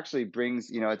it's actually brings,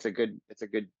 it's a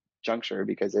good juncture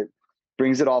because it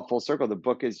brings it all full circle. The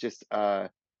book is just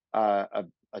a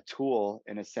tool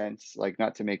in a sense, like,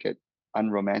 not to make it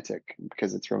unromantic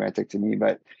because it's romantic to me,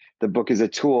 but the book is a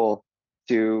tool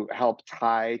to help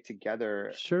tie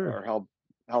together, Sure. or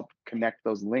help connect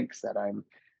those links that I'm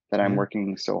Yeah.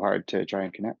 working so hard to try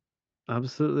and connect.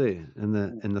 Absolutely. And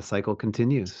the cycle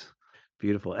continues.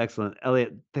 Beautiful. Excellent.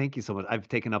 Elliot, thank you so much. I've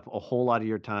taken up a whole lot of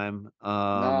your time. No,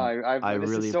 I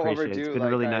this is really so appreciate it. It's overdue. been Like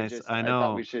really nice. I I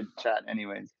thought we know. should chat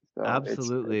anyways. So it's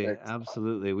Absolutely, perfect.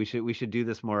 absolutely. We should do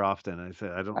this more often. I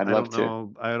said I don't I'd I love don't to.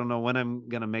 know I don't know when I'm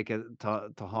gonna make it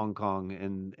to Hong Kong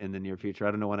in the near future.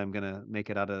 I don't know when I'm gonna make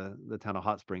it out of the town of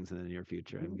Hot Springs in the near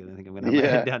future. I think I'm gonna have my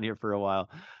head Yeah, down here for a while.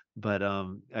 But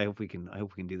I hope we can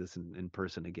do this in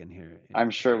person again here I'm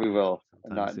sure we will.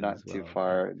 sometime Not soon as not too well. Yeah.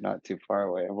 far, not too far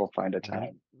away. We'll find a That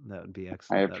time. that would be I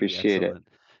excellent. That would be appreciate it. excellent.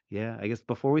 Yeah, I guess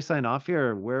before we sign off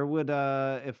here, where would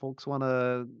if folks want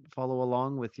to follow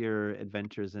along with your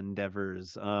adventures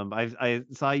endeavors? I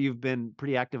saw you've been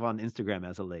pretty active on Instagram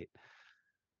as of late.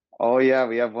 Oh yeah,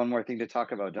 we have one more thing to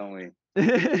talk about, don't we?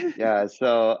 Yeah,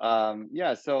 so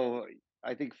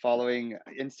I think following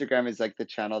Instagram is like the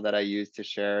channel that I use to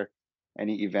share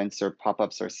any events or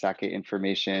pop-ups or sake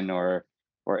information, or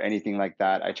anything like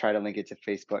that. I try to link it to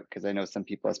Facebook because I know some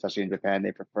people, especially in Japan,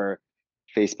 they prefer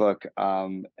Facebook.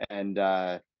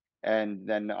 And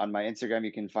then on my Instagram,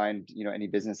 you can find, any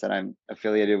business that I'm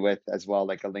affiliated with as well,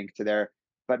 like a link to there.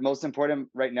 But most important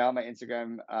right now, my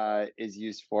Instagram is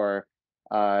used for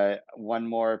one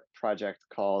more project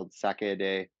called Sake a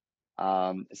Day.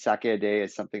 Sake a Day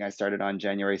is something I started on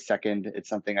January 2nd. It's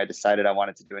something I decided I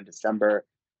wanted to do in December.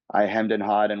 I hemmed and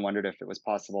hawed and wondered if it was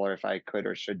possible or if I could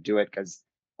or should do it, because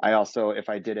I also, if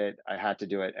I did it, I had to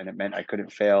do it and it meant I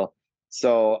couldn't fail.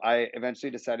 So I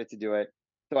eventually decided to do it.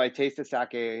 So I taste the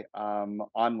sake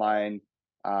online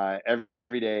every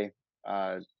day.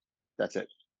 That's it,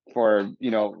 for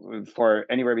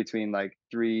anywhere between like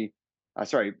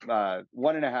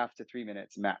 1.5 to 3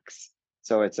 minutes max.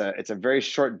 So it's a very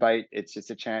short bite. It's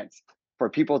just a chance for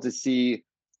people to see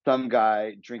some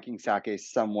guy drinking sake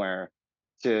somewhere,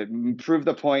 to prove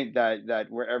the point that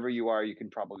wherever you are, you can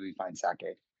probably find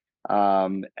sake.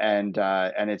 And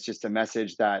it's just a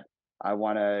message that I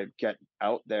want to get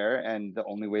out there, and the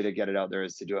only way to get it out there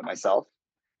is to do it myself.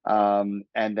 And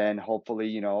then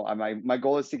hopefully, my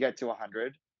goal is to get to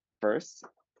 100 first,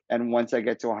 and once I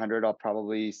get to 100, I'll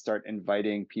probably start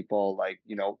inviting people, like,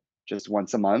 just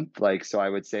once a month. Like, so I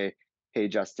would say, hey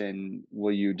Justin,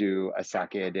 will you do a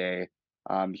sake a day?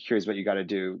 Here's what you got to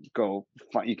do.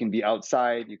 You can be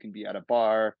outside, you can be at a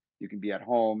bar, you can be at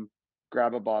home,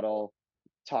 grab a bottle,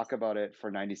 talk about it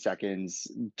for 90 seconds.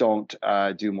 Don't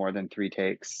do more than 3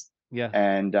 takes, Yeah.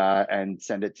 and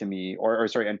send it to me, or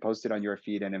sorry, and post it on your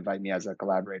feed and invite me as a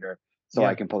collaborator so Yeah.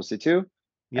 I can post it too.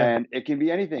 Yeah. And it can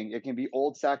be anything. It can be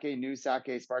old sake, new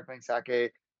sake, sparkling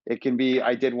sake. It can be,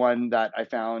 I did one that I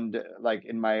found like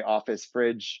in my office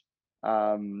fridge,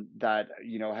 that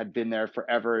had been there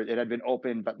forever. It had been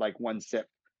open, but like one sip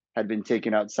had been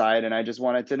taken outside, and I just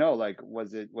wanted to know, like,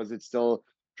 was it still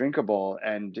drinkable?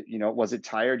 And was it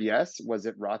tired? Yes. Was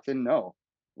it rotten? No.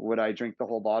 Would I drink the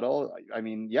whole bottle? I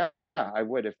mean, yeah, I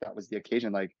would, if that was the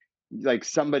occasion. Like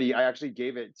somebody, I actually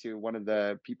gave it to one of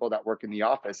the people that work in the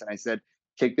office, and I said,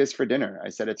 take this for dinner. I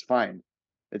said, it's fine.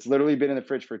 It's literally been in the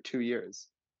fridge for 2 years.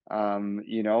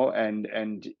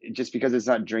 And just because it's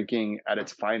not drinking at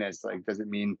its finest, like, doesn't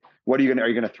mean, are you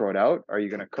gonna throw it out? Are you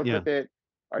gonna cook Yeah. with it?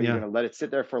 Are you Yeah. gonna let it sit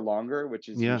there for longer, which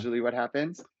is Yeah. usually what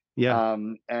happens? Yeah.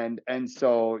 And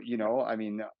so, I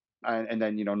mean, and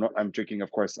then, I'm drinking,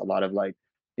 of course, a lot of, like,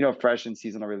 fresh and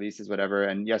seasonal releases, whatever.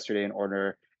 And yesterday, in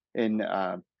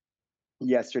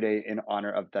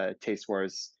honor of the Taste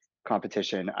Wars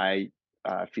competition, I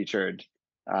featured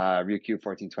Ryukyu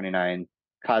 1429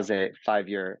 Kaze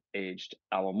 5-year aged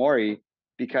Awamori,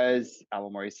 because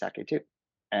Awamori is sake too.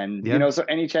 And Yeah. so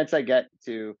any chance I get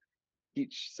to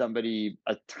teach somebody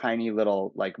a tiny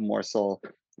little, like, morsel,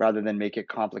 rather than make it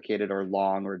complicated or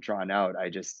long or drawn out,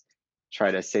 I just try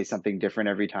to say something different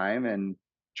every time, and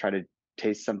try to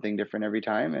taste something different every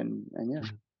time. And yeah,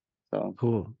 so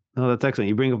Cool. No, that's excellent.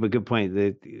 You bring up a good point,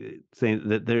 that saying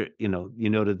that there, you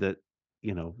noted that,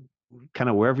 kind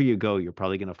of wherever you go, you're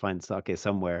probably going to find sake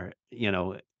somewhere,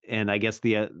 and I guess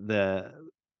the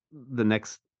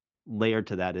next layer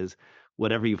to that is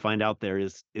whatever you find out there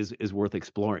is worth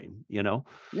exploring, yeah,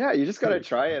 you just got to So-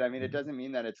 try it. I mean, it doesn't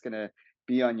mean that it's going to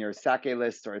be on your sake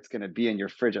list, or it's going to be in your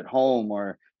fridge at home,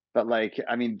 but, like,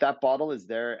 I mean, that bottle is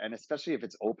there. And especially if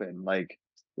it's open, like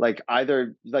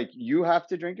either, like, you have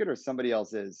to drink it, or somebody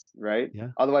else is, right?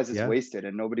 Yeah. Otherwise it's Yeah. wasted,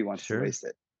 and nobody wants Sure. to waste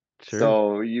it. Sure.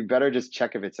 So you better just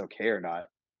check if it's okay or not.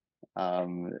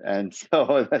 And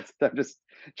so I'm just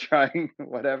trying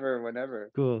whatever,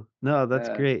 whenever. Cool. No, that's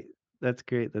Yeah. great. That's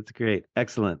great. That's great.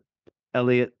 Excellent.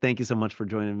 Elliot, thank you so much for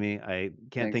joining me. I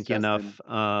can't Thanks, thank you Justin.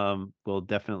 enough. We'll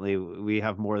definitely, we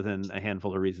have more than a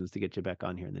handful of reasons to get you back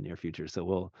on here in the near future.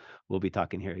 So we'll be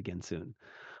talking here again soon.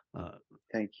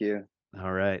 Thank you.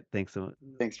 All right. Thanks so much.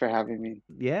 Thanks for having me.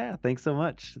 Yeah, thanks so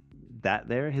much. That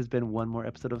there has been one more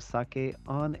episode of Sake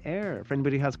on Air. If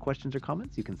anybody has questions or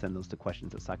comments, you can send those to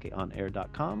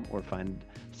questions@sakeonair.com, or find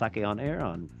Sake on Air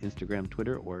on Instagram,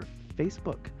 Twitter, or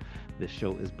Facebook. This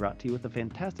show is brought to you with the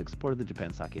fantastic support of the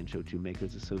Japan Sake and Shochu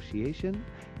Makers Association,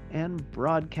 and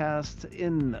broadcast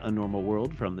in a normal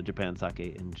world from the Japan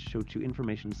Sake and Shochu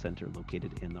Information Center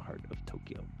located in the heart of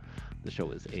Tokyo. The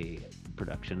show is a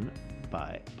production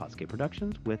by Potsuke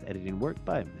Productions, with editing work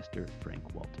by Mr.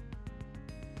 Frank Walton.